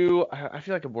 2, I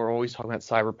feel like we're always talking about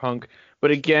Cyberpunk, but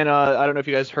again, I don't know if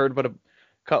you guys heard, but a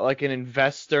couple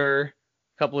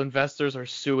investors are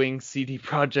suing CD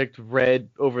Projekt Red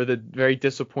over the very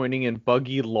disappointing and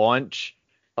buggy launch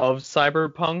of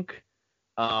Cyberpunk.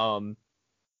 And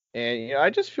I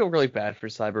just feel really bad for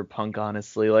Cyberpunk,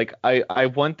 honestly. Like I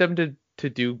want them to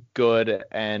do good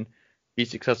and be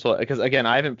successful because again,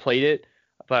 I haven't played it,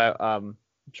 but I'm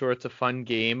sure it's a fun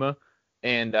game.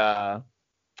 and I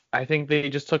think they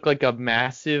just took like a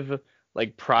massive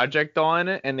like project on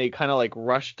it, and they kind of like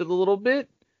rushed it a little bit.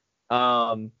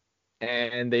 And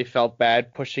they felt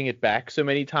bad pushing it back so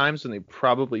many times when they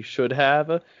probably should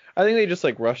have. I think they just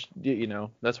like rushed,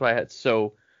 that's why it's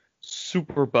so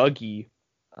super buggy.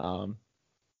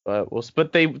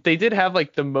 But they did have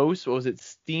like the most, what was it?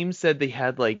 Steam said they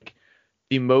had like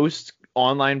the most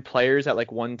online players at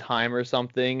like one time or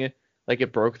something. Like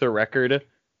it broke the record.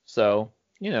 So,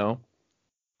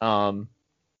 and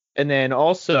then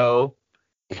also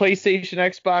PlayStation,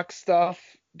 Xbox stuff.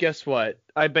 Guess what?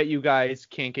 I bet you guys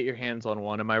can't get your hands on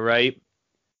one. Am I right?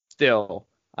 Still,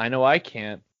 I know I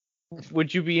can't.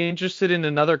 Would you be interested in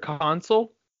another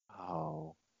console?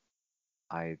 Oh,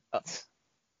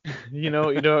 You know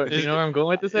where I'm going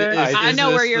with this, Eric? I know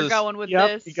where you're this- going with Yep,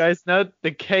 this. you guys know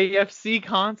the KFC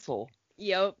console.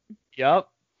 Yep. Yep.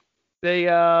 They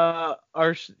are,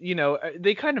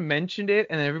 they kind of mentioned it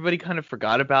and everybody kind of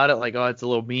forgot about it, like, oh, it's a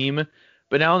little meme.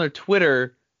 But now on their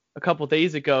Twitter, a couple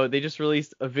days ago, they just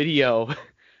released a video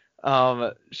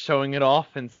showing it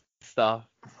off and stuff.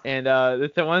 And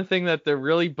the one thing that they're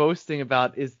really boasting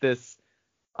about is this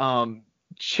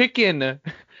chicken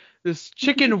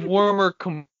warmer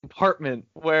compartment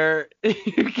where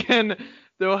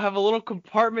they'll have a little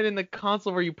compartment in the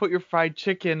console where you put your fried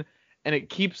chicken and it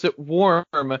keeps it warm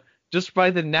just by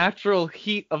the natural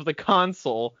heat of the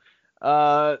console.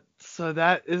 So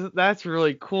that's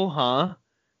really cool, huh?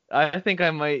 I think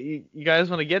I might. You guys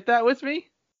want to get that with me?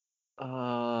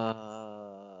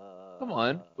 Come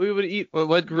on, we would eat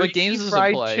What greasy games does it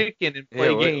fried play? chicken and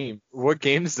play games. What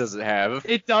games does it have?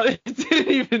 It didn't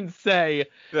even say. It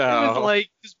was No. like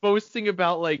just boasting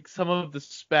about like some of the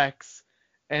specs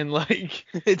and like,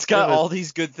 It's got it was- all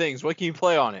these good things. What can you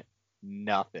play on it?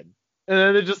 Nothing. and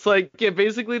then they're just like, yeah,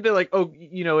 basically they're like, oh,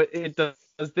 it does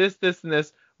this, this, and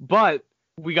this, but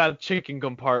we got a chicken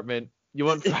compartment. You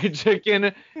want fried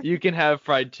chicken? You can have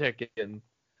fried chicken.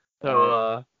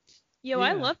 So, Yo, I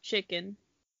Yeah. love chicken.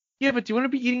 yeah, but do you want to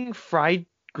be eating fried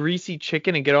greasy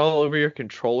chicken and get all over your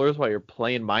controllers while you're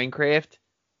playing Minecraft?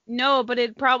 No, but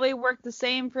it'd probably work the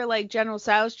same for like General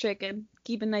Tso's chicken.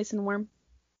 Keep it nice and warm.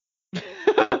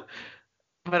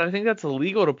 But I think that's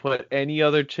illegal to put any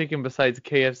other chicken besides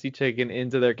KFC chicken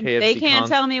into their KFC They can't console.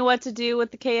 tell me what to do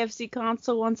with the KFC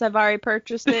console once I've already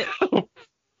purchased it.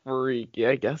 Freak. Yeah,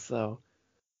 I guess so.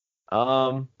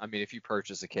 I mean, if you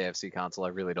purchase a KFC console, I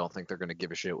really don't think they're gonna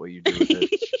give a shit what you do with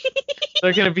it.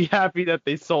 They're gonna be happy that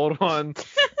they sold one.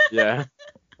 Yeah.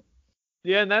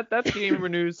 Yeah, and that's gamer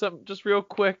news. Something just real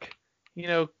quick.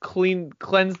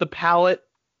 Cleanse the palate.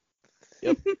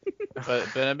 But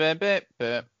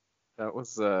That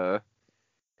was an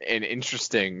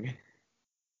interesting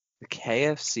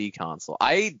KFC console.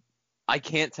 I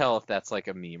can't tell if that's like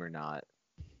a meme or not.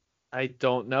 I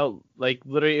don't know. Like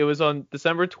literally, it was on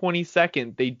December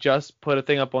 22nd. They just put a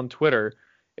thing up on Twitter.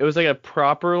 It was like a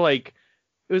proper like.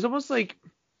 It was almost like.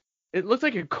 It looked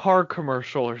like a car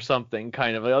commercial or something,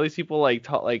 kind of. Like all these people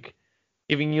like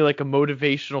giving you like a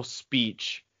motivational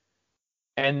speech,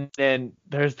 and then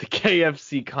there's the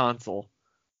KFC console.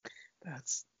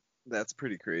 That's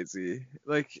pretty crazy.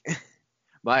 Like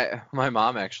my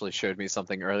mom actually showed me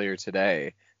something earlier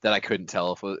today that I couldn't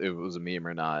tell if it was a meme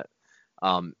or not.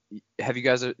 Have you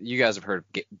guys have heard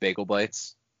of Bagel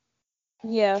Bites?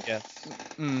 Yeah.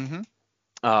 mm-hmm.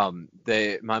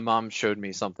 My mom showed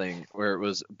me something where it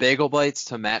was Bagel Bites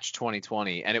to match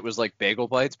 2020, and it was like Bagel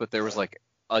Bites, but there was like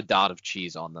a dot of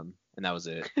cheese on them, and that was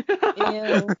it.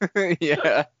 Ew.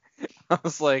 Yeah. I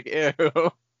was like,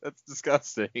 ew, that's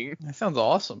disgusting. That sounds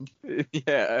awesome.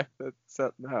 Yeah, that's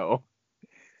no.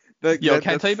 Yo,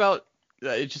 can I tell you about?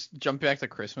 Just jump back to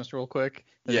Christmas real quick.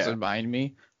 That just Yeah. reminded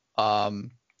me. Do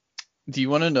you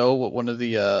want to know what one of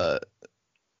the?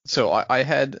 So I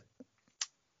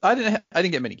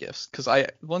didn't get many gifts because I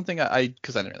didn't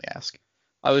really ask.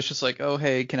 I was just like, oh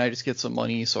hey, can I just get some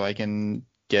money so I can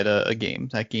get a game?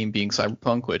 That game being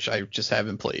Cyberpunk, which I just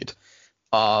haven't played.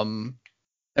 And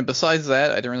besides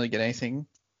that, I didn't really get anything.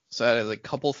 So I had like a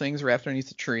couple things wrapped underneath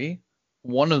the tree.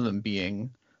 One of them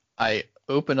being, I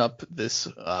open up this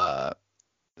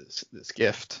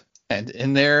gift, and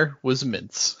in there was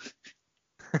mints.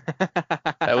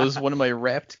 That was one of my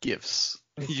wrapped gifts.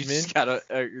 You just got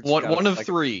One of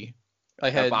three. I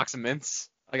a had box of mints.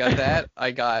 I got that.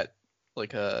 I got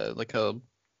like a I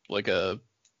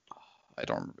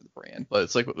don't remember the brand, but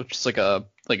it's like just like a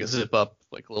zip up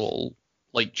like little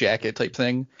light jacket type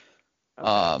thing. Okay.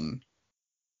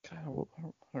 I don't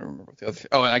remember what the other.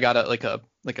 Oh, and I got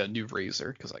a new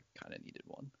razor because I kind of needed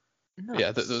one.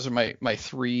 Yeah, those are my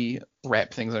three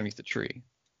wrap things underneath the tree.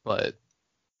 But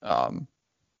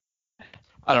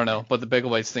I don't know, but the Bagel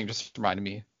Bites thing just reminded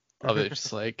me of it.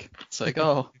 Just like it's like,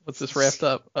 oh, what's this wrapped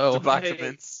up? It's a Oh, box of hey.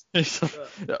 mints.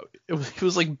 it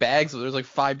was like bags. There's like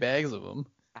 5 bags of them.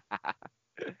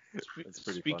 That's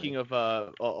pretty Speaking funny.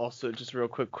 of also just real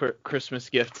quick Christmas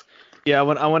gift. Yeah, I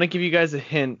want to give you guys a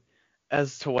hint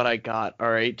as to what I got. All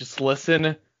right, just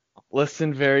listen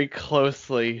very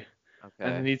closely,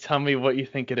 and then Okay. you tell me what you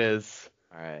think it is.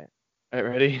 All right. All right,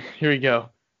 ready? Here we go.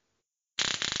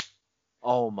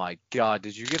 Oh my God!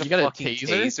 Did you get a You got a fucking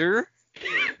taser?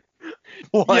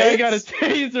 What? Yeah, I got a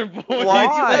taser, boy. Why?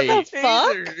 What the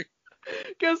fuck? Taser?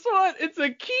 Guess what? It's a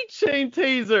keychain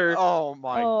taser. Oh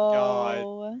my God!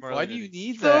 Oh. Why do you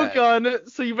need So that? gun,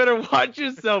 so you better watch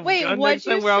yourself. Wait, Gun, what'd next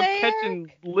time you we're out say,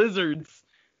 catching lizards.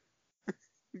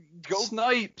 Go!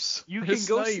 Snipes. You There's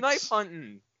can go snipes. snipe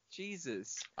hunting.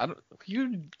 Jesus. I don't.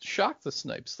 You shock the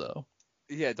snipes though.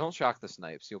 Yeah, don't shock the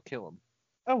snipes. You'll kill them.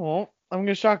 I won't. I'm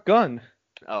gonna shotgun.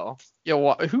 Oh.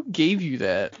 Yeah, who gave you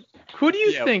that? Who do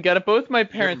you Yeah, think out of both my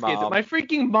parents gave it? mom. My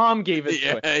freaking mom gave it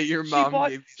to me. your She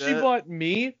bought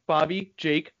me, Bobby,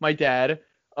 Jake, my dad,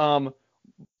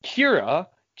 Kira,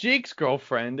 Jake's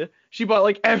girlfriend. She bought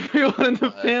like everyone in the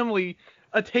What? family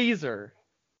a taser.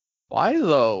 Why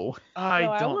though? I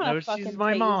Yo, don't want know. a She's fucking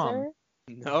my mom. taser.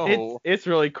 No. It's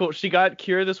really cool. She got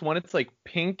Kira this one. It's like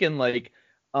pink and like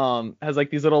has like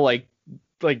these little like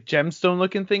gemstone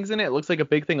looking things in it. It looks like a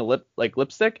big thing of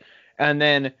lipstick. And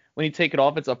then when you take it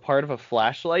off, it's a part of a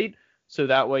flashlight. So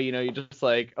that way, you know, you're just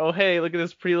like, oh hey, look at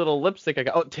this pretty little lipstick I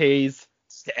got. Oh, tase.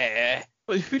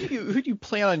 But who do you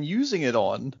plan on using it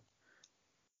on?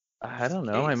 I don't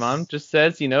know. My mom just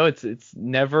says, you know, it's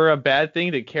never a bad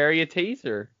thing to carry a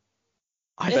taser.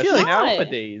 I It's feel like not.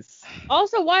 nowadays.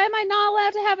 Also, why am I not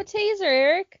allowed to have a taser,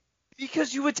 Eric?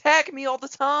 Because you attack me all the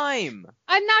time.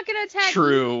 I'm not gonna attack you.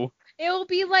 true. It will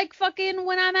be like fucking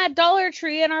when I'm at Dollar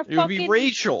Tree and our It would be fucking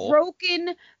Rachel.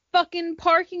 broken fucking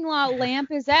parking lot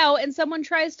lamp is out and someone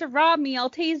tries to rob me. I'll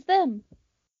tase them.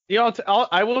 Yeah,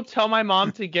 I will tell my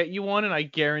mom to get you one, and I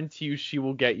guarantee you she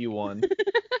will get you one.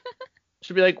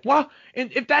 She'll be like, wow,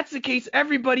 and if that's the case,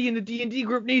 everybody in the D&D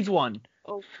group needs one.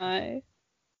 Oh my.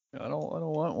 I don't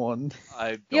want one.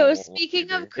 I don't Yo, want speaking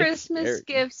either. of Christmas scary.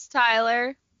 gifts,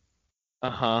 Tyler,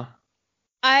 Uh-huh.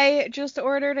 I just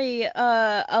ordered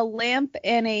a lamp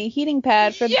and a heating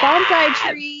pad for the Yes! bonsai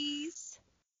trees.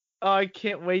 Oh, I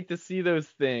can't wait to see those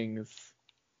things.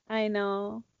 I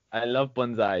know. I love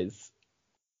bonsais.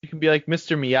 You can be like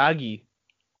Mr. Miyagi.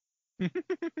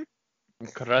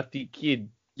 Karate Kid.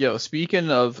 Yo, speaking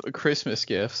of Christmas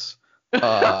gifts,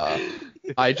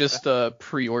 I just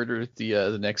pre-ordered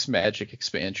the next Magic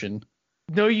expansion.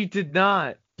 No, you did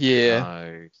not. Yeah.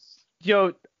 Nice.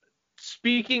 Yo,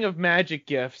 speaking of magic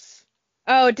gifts,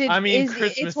 Oh,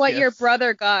 Christmas it's what your gifts.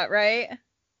 brother got, right?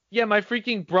 yeah, my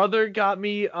freaking brother got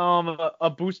me a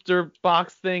booster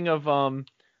box thing of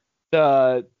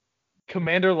the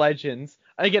Commander Legends.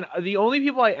 Again, the only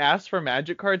people I asked for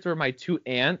magic cards were my 2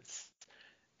 aunts,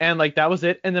 and like that was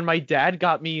it. And then my dad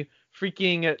got me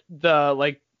freaking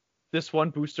this one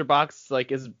booster box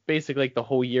like is basically like the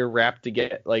whole year wrapped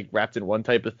in one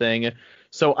type of thing.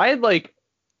 So I had like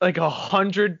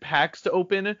 100 packs to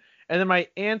open, and then my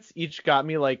aunts each got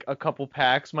me like a couple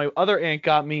packs. My other aunt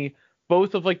got me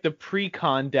both of like the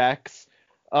pre-con decks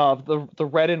of the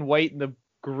red and white and the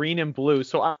green and blue.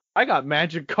 So I got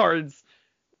magic cards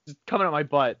just coming out my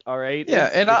butt. All right. Yeah,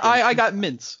 It's and freaking- I got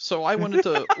mints, so I wanted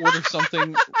to order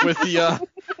something with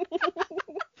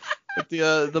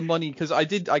the money, because I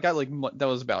got like that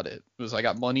was about it. I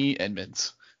got money and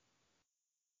mints.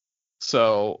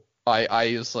 So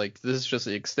I was like, this is just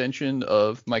the extension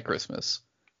of my Christmas.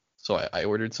 So I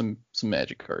ordered some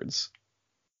magic cards.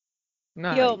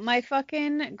 Nice. Yo, my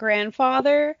fucking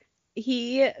grandfather,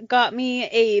 he got me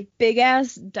a big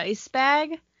ass dice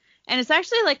bag. And it's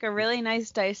actually like a really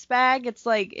nice dice bag. It's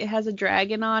like it has a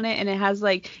dragon on it, and it has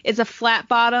like it's a flat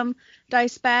bottom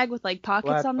dice bag with like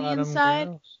pockets on the Flat-bottom inside.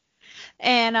 girls.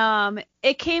 And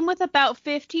it came with about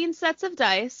 15 sets of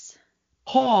dice.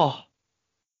 Oh.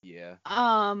 Yeah.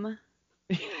 I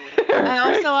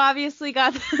also obviously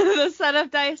got the set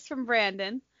of dice from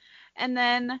Brandon. And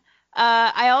then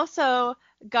I also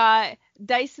got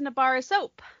dice in a bar of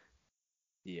soap.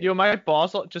 Yeah. Yo, my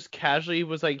boss just casually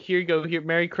was like, here you go, here,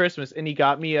 Merry Christmas, and he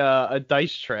got me a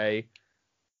dice tray.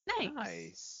 Nice.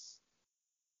 Nice.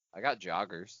 I got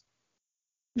joggers.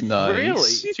 Nice.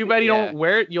 Really? Too bad you Yeah. don't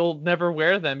wear it. You'll never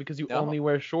wear them because you No. only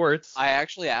wear shorts. I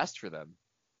actually asked for them.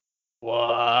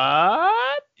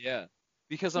 What? Yeah.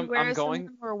 Because You I'm wear some going.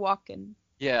 when we're walking.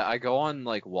 Yeah, I go on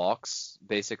like walks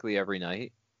basically every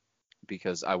night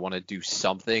because I want to do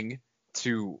something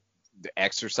to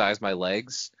exercise my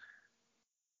legs.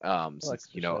 Since,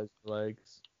 Exercise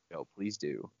legs. please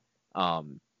do.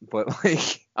 But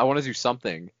like, I want to do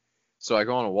something, so I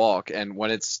go on a walk, and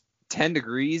when it's 10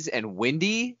 degrees and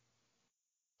windy,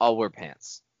 I'll wear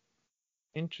pants.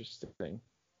 Interesting.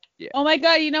 Oh my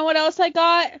god, you know what else I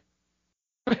got?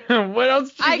 What else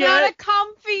did you I get? got a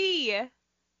comfy.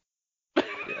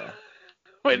 Yeah.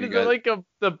 Wait, You is got- it like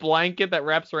the blanket that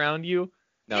wraps around you?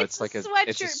 No, it's like it's a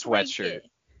sweatshirt. blanket.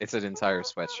 It's an entire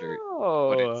sweatshirt. But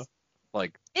Oh, it's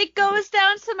like, It goes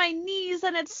down to my knees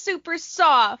and it's super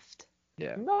soft.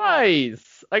 yeah,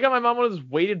 nice. I got my mom one of those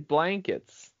weighted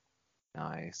blankets.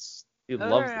 nice. She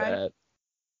loves Alright. that.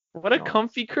 What a Nice.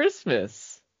 comfy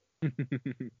Christmas.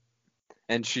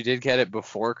 And she did get it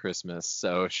before Christmas,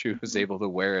 so she was able to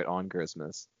wear it on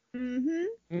Christmas. Mhm.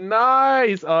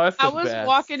 Nice. Oh, that's the I was best.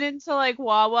 walking into like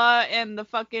Wawa and the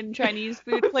fucking Chinese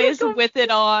food place with it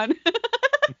on.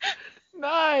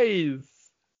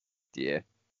 Nice. Yeah.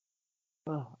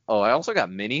 Oh, I also got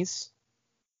minis.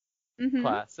 Mhm.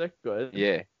 Classic. Good.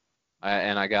 Yeah.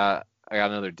 I got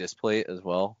another display as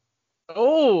well.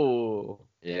 Oh.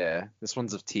 Yeah. This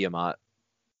one's of Tiamat.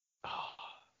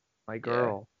 My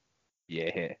girl.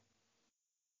 Yeah.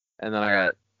 And then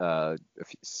I got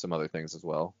some other things as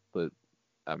well, but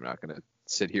I'm not gonna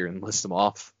sit here and list them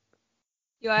off.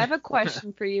 Yo, I have a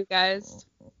question for you guys.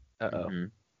 Uh-oh.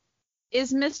 Mhm.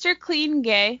 Is Mr. Clean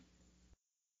gay?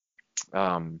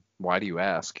 Why do you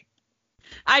ask?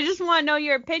 I just want to know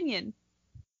your opinion.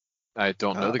 I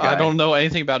don't know the guy. I don't know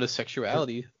anything about his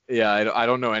sexuality. Yeah, I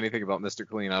don't know anything about Mr.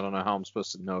 Clean. I don't know how I'm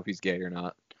supposed to know if he's gay or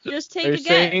not. Just Are take you a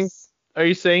saying- guess. Are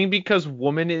you saying because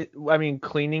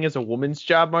cleaning is a woman's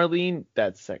job, Marlene?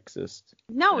 That's sexist.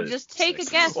 No, That is just take a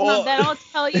sexist. guess. Oh. No, then I'll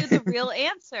tell you the real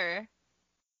answer.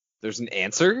 There's an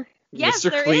answer? Yes,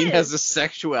 Mr. there Clean is. has a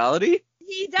sexuality?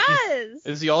 He does.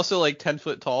 Is he also like 10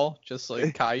 foot tall, just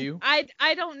like Caillou? I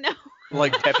don't know.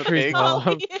 Like Peppa Pig? Oh.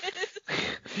 Oh, he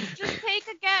is. Just take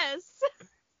a guess.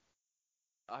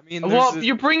 I mean, Well,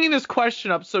 you're bringing this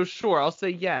question up, so sure, I'll say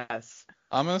yes.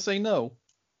 I'm gonna say no.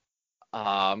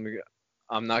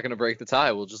 I'm not gonna break the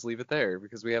tie. We'll just leave it there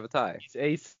because we have a tie. He's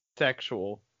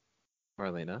asexual.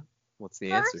 Marlena, what's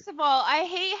the answer? First of all, I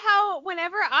hate how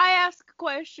whenever I ask a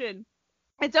question,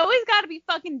 it's always got to be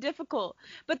fucking difficult.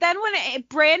 But then when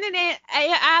Brandon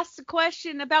asks a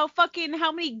question about fucking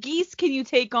how many geese can you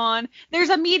take on, there's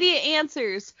immediate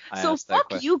answers. I So asked that fuck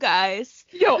question. you guys.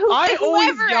 Yo, I always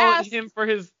Whoever yell at asked- him for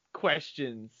his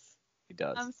questions. He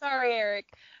does. I'm sorry, Eric.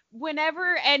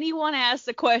 Whenever anyone asks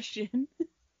a question.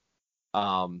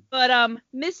 But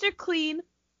Mr. Clean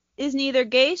is neither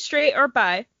gay, straight, or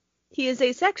bi. He is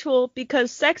asexual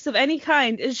because sex of any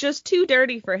kind is just too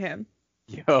dirty for him.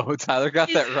 Yo, Tyler got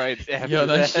that right. After Yo,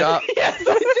 nice that. job. Yes,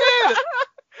 I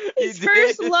did. His He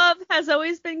first did. love has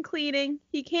always been cleaning.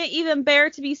 He can't even bear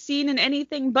to be seen in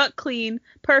anything but clean,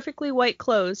 perfectly white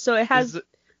clothes. So it has Is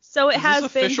has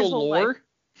this been official his whole lore? life.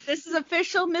 This is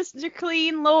official Mr.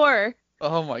 Clean lore.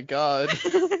 Oh my god.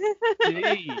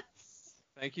 Jeez.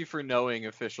 Thank you for knowing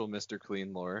official Mr.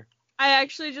 Clean lore. I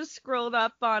actually just scrolled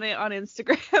up on it on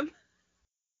Instagram.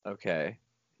 Okay.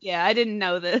 Yeah, I didn't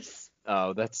know this.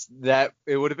 Oh, that.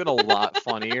 It would have been a lot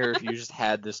funnier if you just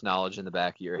had this knowledge in the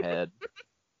back of your head.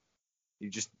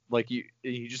 You just you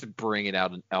just bring it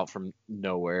out from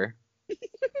nowhere.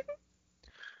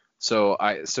 So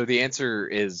the answer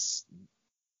is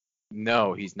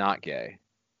no, he's not gay.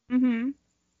 Mhm.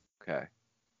 Okay.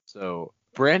 So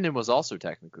Brandon was also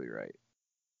technically right.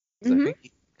 Mhm.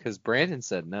 Because Brandon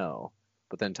said no,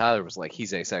 but then Tyler was like,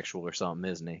 he's asexual or something,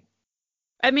 isn't he?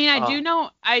 I mean,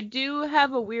 I do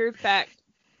have a weird fact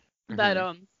that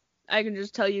Mhm. I can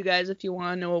just tell you guys if you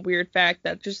want to know a weird fact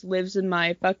that just lives in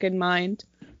my fucking mind.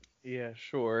 Yeah,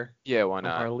 sure. Yeah, why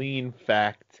not? Marlene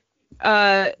fact.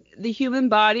 The human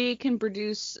body can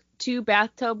produce two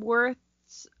bathtub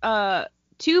worths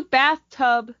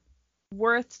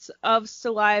of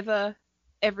saliva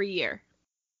every year.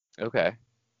 Okay.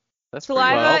 That's pretty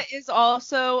Saliva well. is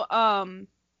also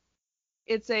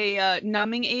it's a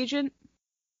numbing agent.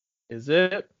 Is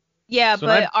it? Yeah, So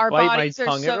when but I our bite bodies my are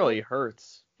tongue, so it really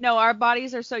hurts. no, our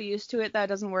bodies are so used to it that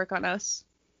doesn't work on us.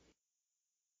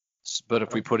 But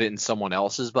if we put it in someone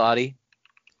else's body,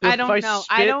 I If don't I know.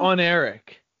 Spit on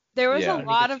Eric. There was Yeah. a He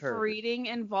lot gets of hurt. reading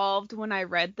involved when I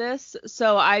read this,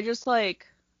 so I just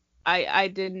I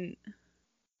didn't,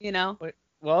 you know.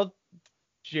 Well,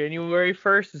 January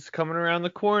 1st is coming around the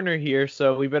corner here,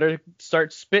 so we better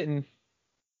start spitting.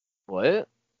 what?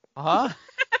 Huh?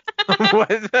 What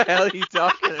the hell are you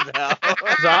talking about?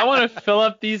 So I want to fill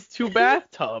up these two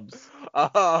bathtubs.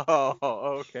 Oh,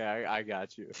 okay, I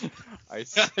got you. I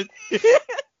see.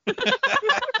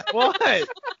 What?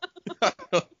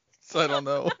 So I don't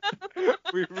know.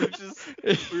 we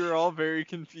were all very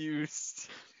confused.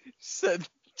 Said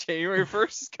January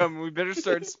 1st is coming, we better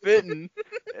start spitting.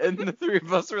 And the three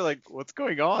of us were like, what's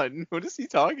going on? What is he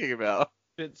talking about?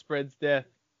 Spit spreads death.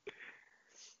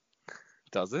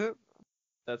 Does it?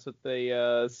 That's what they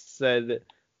said.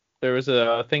 There was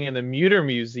a thing in the Muter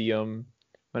Museum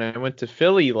when I went to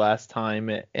Philly last time,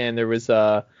 and there was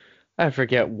I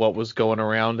forget what was going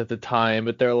around at the time,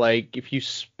 but they're like, if you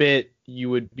spit, you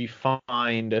would be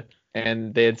fined,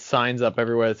 and they had signs up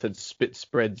everywhere that said "Spit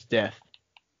spreads death."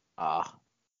 Ah.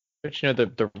 But you know,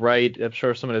 the right, I'm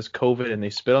sure if someone has COVID and they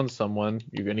spit on someone,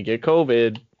 you're gonna get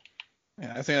COVID.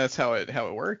 Yeah, I think that's how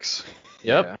it works.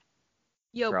 Yep. Yeah.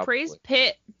 Yo, Probably. praise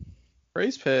Pitt.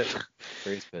 Praise Pitt.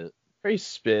 Praise spit. Very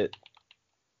spit.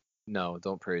 No,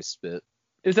 don't praise spit.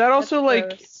 Is that also That's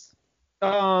like,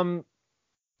 gross.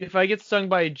 if I get stung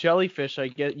by a jellyfish,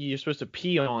 you're supposed to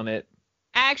pee on it.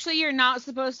 Actually, you're not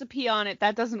supposed to pee on it.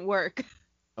 That doesn't work.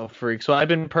 Oh, freak. So I've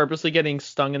been purposely getting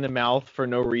stung in the mouth for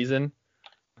no reason.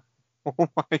 Oh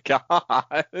my god.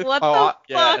 What Oh, the fuck?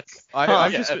 yes.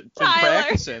 I've Yeah. just been Tyler.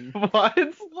 practicing. What?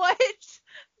 What?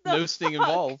 The No sting fuck?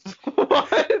 involved.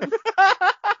 What?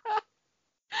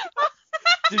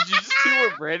 Did you just hear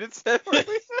what Brandon said? I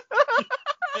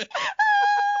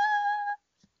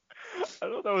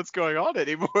don't know what's going on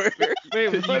anymore. Wait,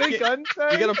 You what did can't- Gunn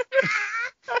say? You gotta.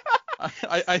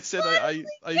 I said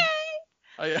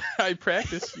I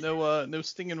practiced. No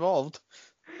sting involved.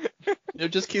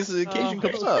 Just in case the occasion Oh.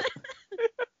 comes up.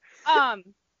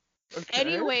 Okay.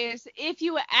 Anyways, if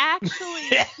you actually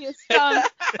get stung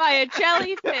by a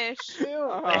jellyfish,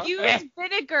 Uh-huh. use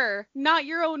vinegar, not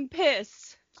your own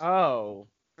piss. Oh,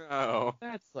 Oh.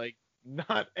 that's like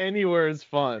not anywhere as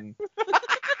fun.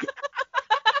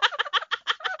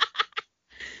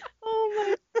 Oh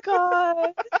my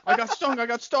god. I got stung.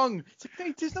 It's like,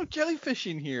 hey, there's no jellyfish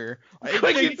in here.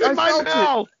 Quick, it's in my felt it.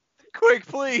 mouth. Quick,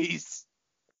 please.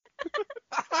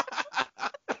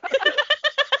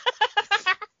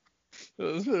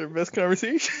 That was our best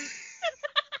conversation.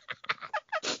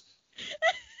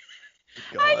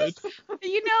 God.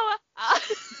 You know,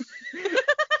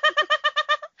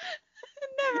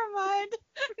 never mind.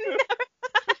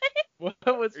 What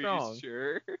was Are wrong? you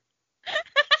sure?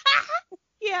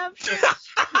 Yeah.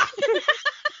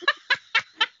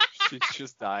 She's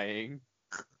just dying.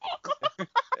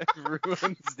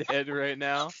 Everyone's dead right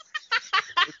now.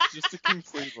 It's just a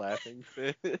complete laughing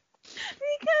fit.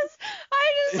 Because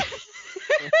I just.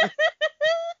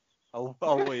 I'll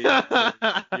wait until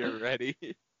you're ready.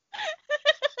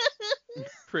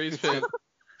 Praise Pitt.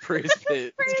 Praise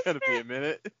Pitt. Praise It's gonna be a Pitt.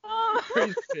 minute. Oh,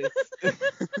 Praise Pitt.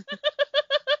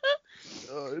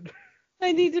 God.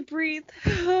 I need to breathe.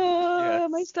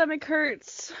 My stomach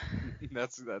hurts.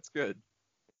 That's good.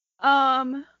 Uh,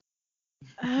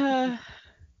 Do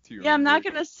you yeah, I'm not remember?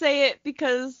 gonna say it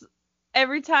because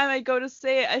every time I go to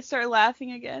say it, I start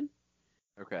laughing again.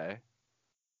 Okay.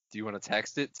 Do you want to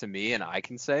text it to me and I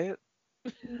can say it?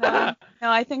 No,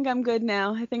 I think I'm good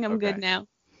now. I think I'm Okay. good now.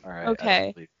 All right. Okay. I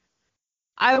don't believe-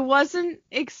 I wasn't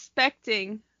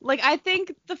expecting. Like, I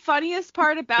think the funniest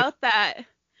part about that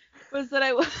was that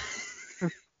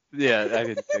Yeah, I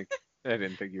didn't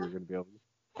think you were gonna be able to.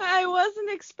 I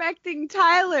wasn't expecting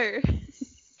Tyler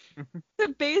to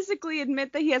basically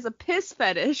admit that he has a piss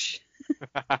fetish.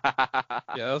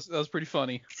 Yeah, that was pretty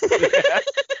funny.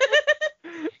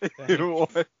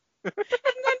 What? And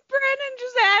then Brandon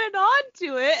just added on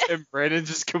to it. And Brandon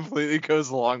just completely goes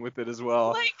along with it as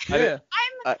well. Like, Yeah.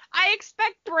 I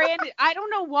expect Brandon. I don't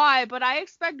know why, but I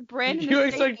expect Brandon. You to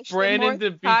say expect this thing more Brandon to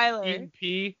than be Tyler. eating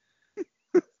pee?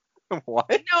 What?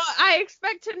 No, I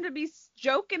expect him to be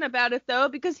joking about it though,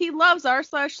 because he loves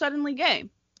r/suddenly gay.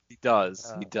 He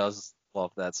does. Oh. He does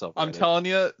love that subreddit. I'm telling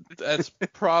you, that's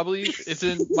probably it's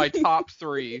in my top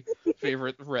 3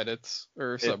 favorite Reddits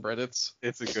or subreddits.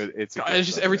 It's a good. It's a God, good it's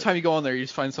just every subreddit. time you go on there, you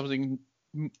just find something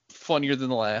funnier than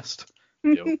the last.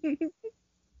 Yep.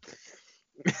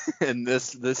 And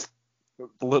this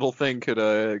little thing could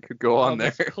go on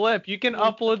there. This clip. You can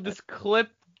upload this clip.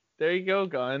 There you go,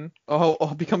 Gun. Oh,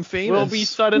 I'll become famous. We'll be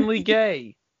suddenly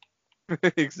gay.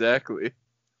 Exactly.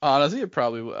 Honestly, it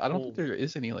probably will. I don't think there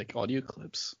is any like audio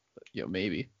clips. But,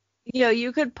 maybe.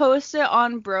 You could post it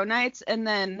on Bro Nights and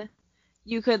then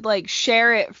you could like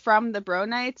share it from the Bro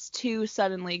Nights to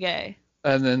Suddenly Gay.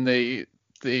 And then they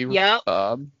Yep.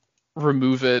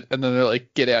 remove it, and then they're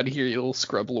like, "Get out of here, you little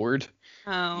scrub lord."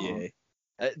 Oh. Yeah.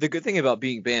 The good thing about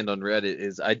being banned on Reddit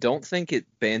is I don't think it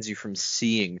bans you from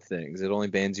seeing things. It only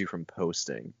bans you from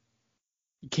posting.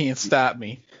 You can't stop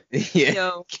me. Yeah.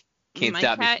 Yo, Can't my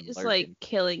stop me cat from is lurking. like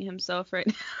killing himself right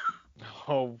now.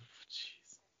 Oh,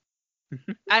 jeez.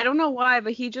 I don't know why,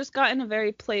 but he just got in a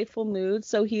very playful mood.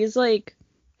 So he's like,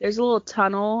 there's a little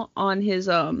tunnel on his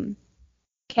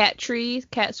cat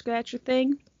scratcher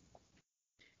thing,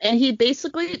 and he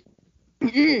basically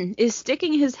is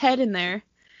sticking his head in there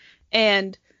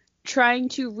and trying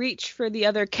to reach for the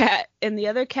other cat, and the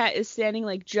other cat is standing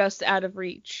like just out of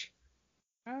reach.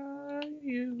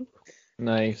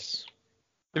 Nice.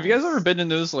 Have you guys ever been in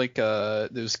those like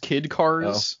those kid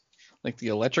cars, like the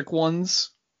electric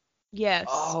ones? Yes.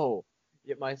 Oh,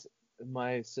 yeah.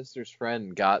 My sister's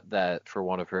friend got that for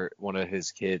one of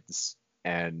his kids,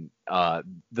 and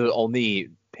the only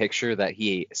picture that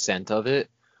he sent of it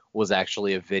was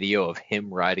actually a video of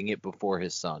him riding it before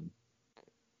his son.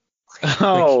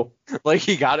 Oh. Like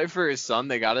he got it for his son.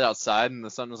 They got it outside, and the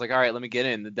son was like, "All right, let me get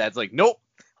in." The dad's like, "Nope,"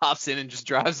 hops in and just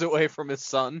drives away from his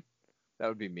son. That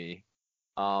would be me.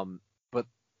 But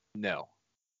no,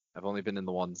 I've only been in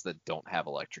the ones that don't have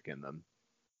electric in them.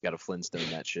 Got to Flintstone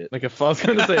that shit. Like if I was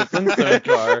gonna say a Flintstone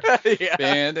car.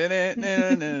 Yeah.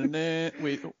 Wait,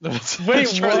 Wait, that's what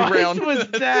Charlie Brown. was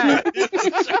that?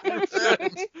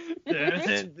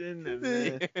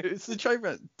 It's the Charlie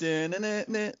Brown.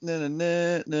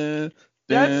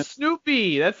 That's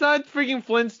Snoopy. That's not freaking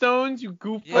Flintstones, you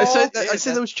goofball. Yeah. I said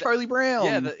Yeah, that was Charlie Brown.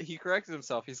 Yeah, he corrected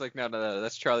himself. He's like, no,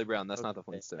 that's Charlie Brown. That's not the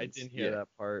Flintstones. I didn't hear that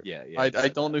part. Yeah, yeah. I he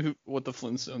said don't that. know what the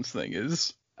Flintstones thing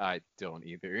is. I don't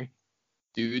either.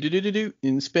 Do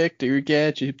Inspector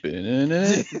Gadget.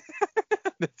 Banana.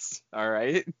 That's all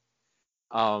right.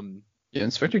 Yeah,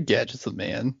 Inspector Gadget's the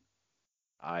man.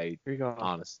 I Here you go.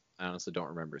 honestly don't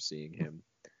remember seeing him.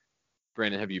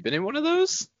 Brandon, have you been in one of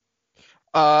those?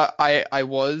 I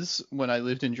was when I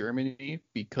lived in Germany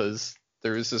because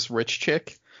there was this rich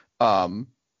chick.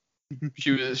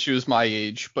 She was my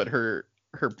age, but her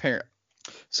parent.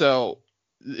 So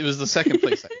it was the second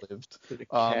place I lived.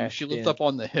 She lived up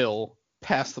on the hill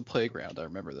past the playground. I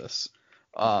remember this.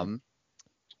 And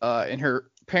her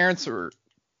parents were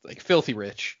like filthy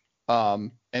rich.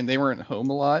 And they weren't home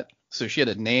a lot, so she had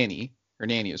a nanny. Her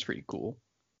nanny was pretty cool.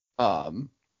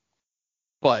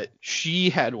 But she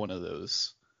had one of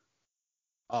those.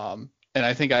 And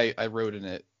I think I rode in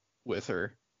it with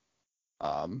her.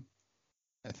 I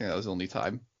think that was the only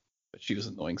time. But she was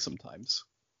annoying sometimes.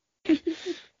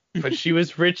 But she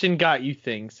was rich and got you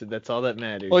things, so that's all that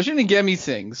matters. Well, she didn't get me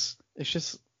things. It's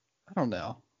just, I don't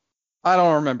know. I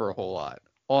don't remember a whole lot.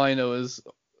 All I know is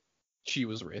she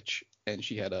was rich and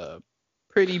she had a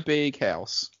pretty big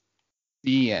house.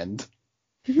 The end.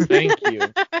 Thank you.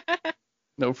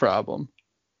 No problem.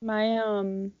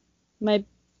 My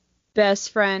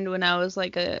best friend when I was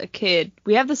like a kid,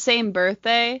 we have the same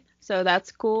birthday, so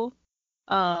that's cool.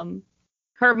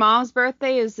 Her mom's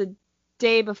birthday is the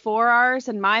day before ours,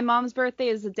 and my mom's birthday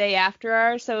is the day after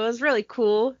ours, so it was really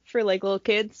cool for like little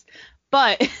kids.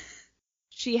 But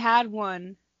she had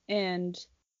one, and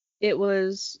it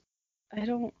was,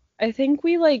 I think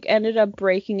we like ended up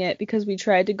breaking it because we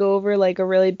tried to go over like a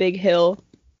really big hill.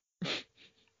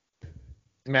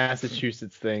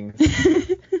 Massachusetts things.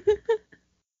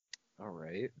 All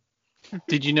right.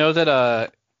 Did you know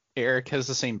that Eric has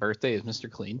the same birthday as Mr.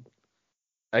 Clean?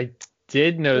 I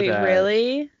did know Wait, that.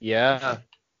 really? Yeah.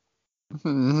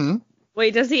 Mm-hmm.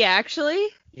 Wait, does he actually?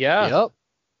 Yeah. Yep.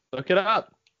 Look it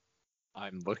up.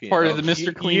 I'm looking Part it of up. the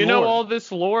Mr. Clean You know lore. all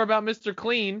this lore about Mr.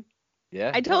 Clean.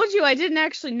 Yeah. I told you I didn't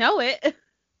actually know it.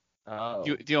 Oh.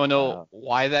 Do you want to know Wow.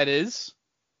 why that is?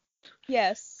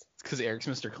 Yes. It's because Eric's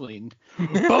Mr. Clean. Boom.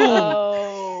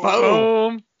 Oh.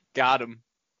 Boom. Got him.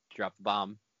 Drop the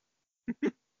bomb.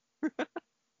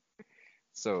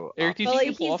 So Eric, do you Well,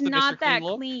 think you pull he's off the Mr. not Clean that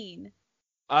look? clean.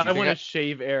 I think want I- to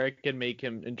shave Eric and make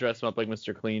him and dress him up like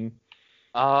Mr. Clean.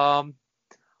 I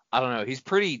don't know. He's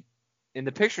pretty. In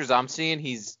the pictures I'm seeing,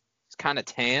 he's kind of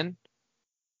tan.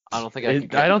 I don't think I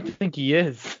can. I don't think he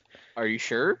is. Are you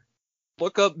sure?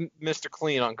 Look up Mr.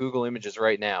 Clean on Google Images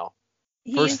right now.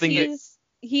 He's thing you-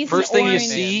 he's First an thing you orange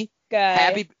see,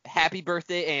 guy. happy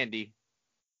birthday, Andy.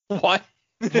 What?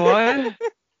 What?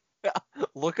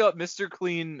 Look up Mr.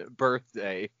 Clean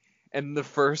birthday, and the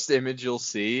first image you'll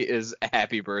see is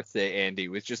happy birthday, Andy,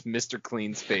 with just Mr.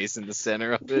 Clean's face in the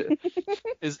center of it.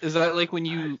 Is that like when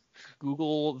you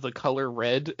Google the color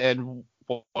red and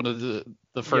one of the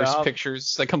first Yup.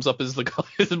 pictures that comes up is the color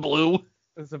is blue?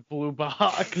 It's a blue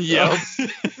box. Yep.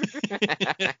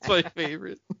 It's my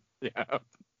favorite. Yeah.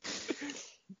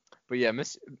 But yeah,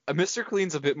 Mr.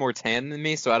 Clean's a bit more tan than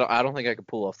me, so I don't think I could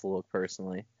pull off the look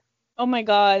personally. Oh my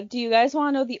god. Do you guys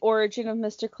want to know the origin of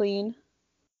Mr. Clean?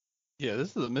 Yeah,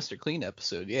 this is a Mr. Clean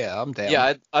episode. Yeah, I'm down.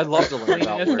 Yeah, I'd love to learn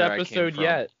about Cleanest where I came episode from.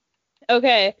 yet.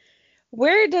 Okay.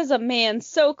 Where does a man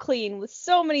so clean with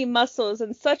so many muscles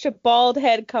and such a bald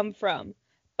head come from?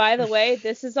 By the way,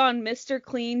 this is on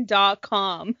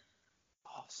MrClean.com.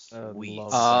 Oh, sweet.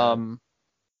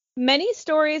 Many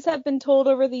stories have been told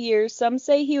over the years. Some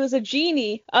say he was a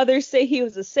genie, others say he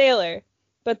was a sailor.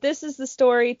 But this is the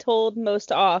story told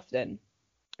most often.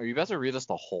 Are you about to read us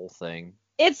the whole thing?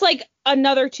 It's like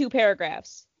another 2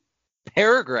 paragraphs.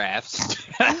 Paragraphs?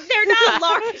 They're not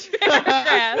large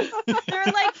paragraphs. They're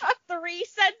like 3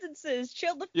 sentences.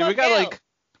 Chill the fuck Yeah, we got out. like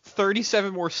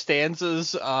 37 more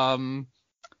stanzas. 2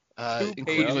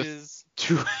 including with pages.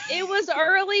 2. It was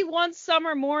early one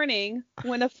summer morning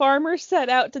when a farmer set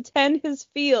out to tend his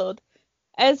field,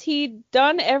 as he'd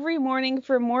done every morning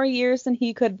for more years than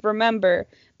he could remember.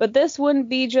 But this wouldn't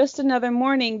be just another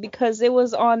morning, because it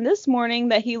was on this morning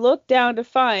that he looked down to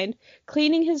find,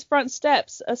 cleaning his front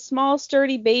steps, a small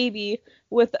sturdy baby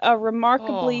with a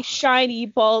remarkably shiny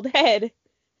bald head.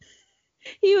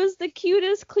 He was the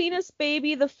cutest, cleanest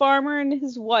baby the farmer and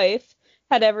his wife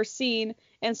had ever seen,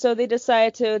 and so they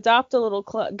decided to adopt a little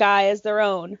guy as their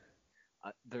own.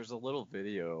 There's a little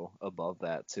video above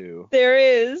that, too. There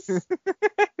is.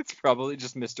 It's probably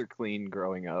just Mr. Clean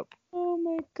growing up. Oh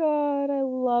my god, I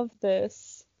love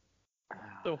this.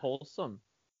 So wholesome.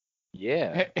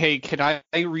 Yeah. Hey, can I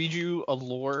read you a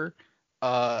lore,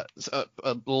 a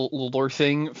lore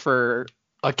thing for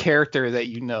a character that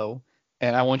you know,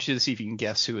 and I want you to see if you can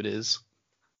guess who it is.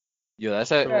 Yeah,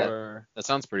 that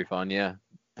sounds pretty fun, yeah.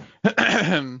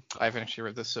 I haven't actually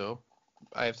read this, so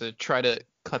I have to try to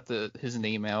cut his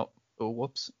name out. Oh,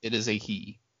 whoops! It is a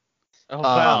he. Oh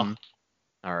wow.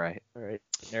 All right.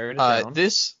 Narrate it down.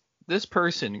 This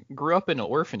person grew up in an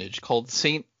orphanage called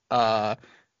Saint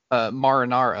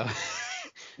Marinara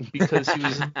because he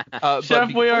was Chef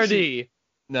Boyardee.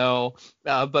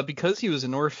 but because he was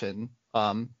an orphan,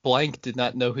 Blank did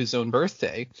not know his own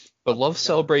birthday, but loved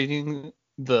celebrating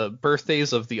the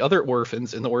birthdays of the other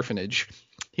orphans in the orphanage.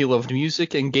 He loved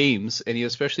music and games, and he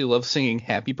especially loved singing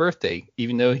Happy Birthday,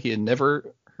 even though he had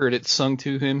never heard it sung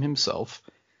to him himself.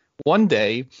 One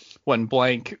day, when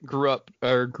Blank grew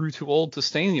too old to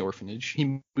stay in the orphanage,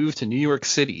 he moved to New York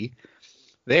City.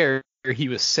 There, he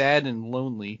was sad and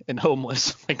lonely and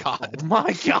homeless. Oh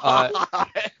my God.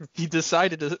 He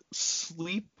decided to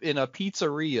sleep in a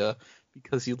pizzeria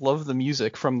because he loved the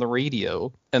music from the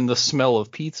radio and the smell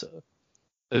of pizza.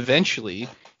 Eventually,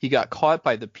 he got caught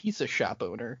by the pizza shop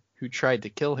owner, who tried to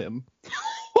kill him.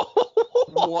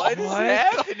 What is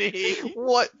happening?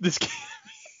 What? This can't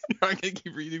be. I'm gonna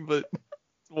keep reading, but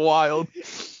it's wild.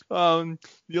 The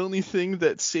only thing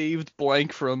that saved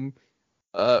Blank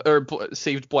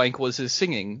saved Blank was his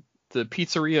singing. The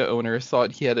pizzeria owner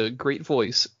thought he had a great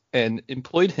voice and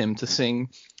employed him to sing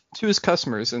to his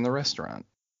customers in the restaurant.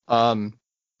 On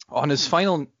his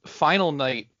final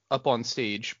night up on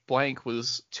stage, Blank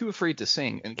was too afraid to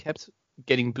sing and kept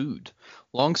getting booed.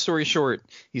 Long story short,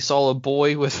 he saw a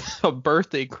boy with a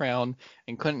birthday crown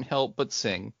and couldn't help but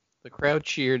sing. The crowd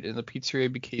cheered, and the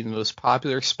pizzeria became the most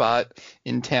popular spot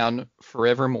in town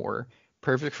forevermore.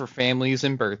 Perfect for families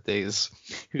and birthdays.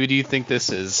 Who do you think this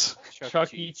is?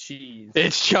 Chuck E. Cheese.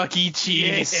 It's Chuck E.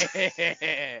 Cheese.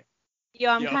 Yo,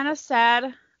 I'm kind of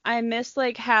sad. I missed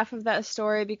like half of that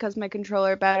story because my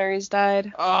controller batteries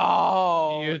died.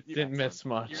 Oh, You didn't miss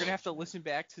much. You're gonna have to listen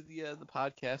back to the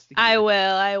podcast. Again. I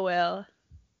will.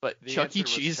 But The Chuck E. answer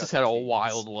was Cheese Chuck has E. had a Cheese.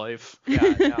 wild life.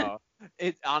 Yeah, no.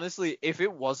 It honestly, if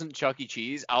it wasn't Chuck E.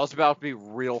 Cheese, I was about to be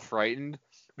real frightened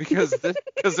because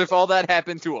if all that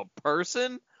happened to a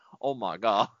person, oh my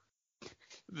god.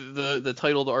 The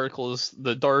title of the article is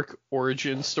 "The Dark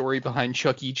Origin Story Behind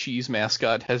Chuck E. Cheese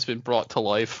Mascot Has Been Brought to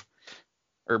Life."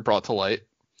 Or brought to light.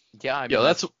 Yeah, I mean,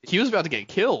 Yo, he was about to get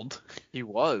killed. he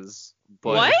was.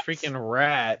 But What? Freaking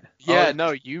rat. Yeah,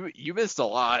 no, you missed a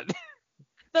lot.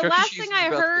 The Chuck E. last Cheese thing is I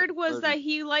about to heard get was murdered. that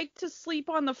he liked to sleep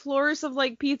on the floors of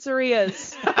like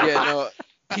pizzerias. Yeah, no,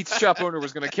 pizza shop owner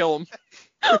was gonna kill him.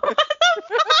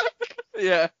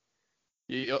 Yeah.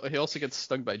 He also gets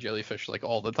stung by jellyfish like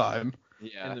all the time.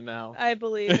 Yeah. In the mouth. I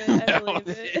believe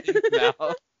it.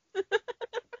 Now-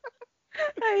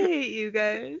 I hate you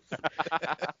guys.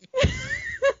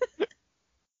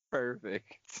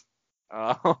 Perfect.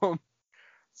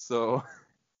 So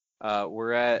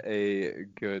we're at a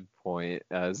good point.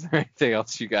 Is there anything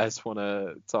else you guys want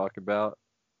to talk about?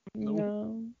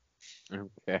 No.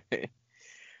 Okay.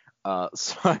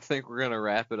 So I think we're gonna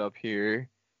wrap it up here.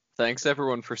 Thanks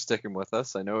everyone for sticking with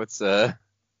us. I know it's been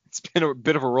a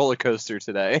bit of a roller coaster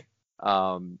today.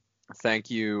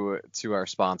 Thank you to our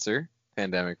sponsor,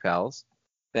 Pandemic Pals.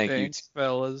 Thanks,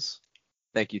 fellas.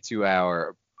 Thank you to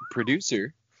our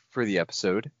producer for the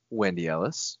episode, Wendy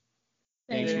Ellis.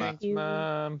 Thanks, Ma. Thank you.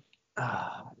 Mom.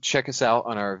 Check us out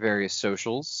on our various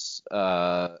socials.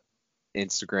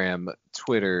 Instagram,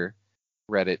 Twitter,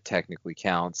 Reddit technically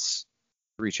counts.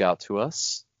 Reach out to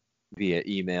us via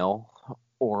email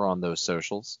or on those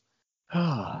socials.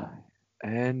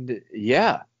 And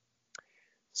yeah.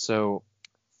 So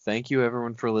thank you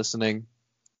everyone for listening.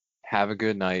 Have a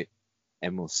good night,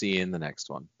 and we'll see you in the next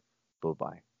one.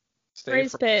 Bye-bye.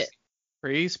 Praise Pit.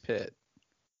 Praise Pit.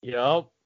 Yup.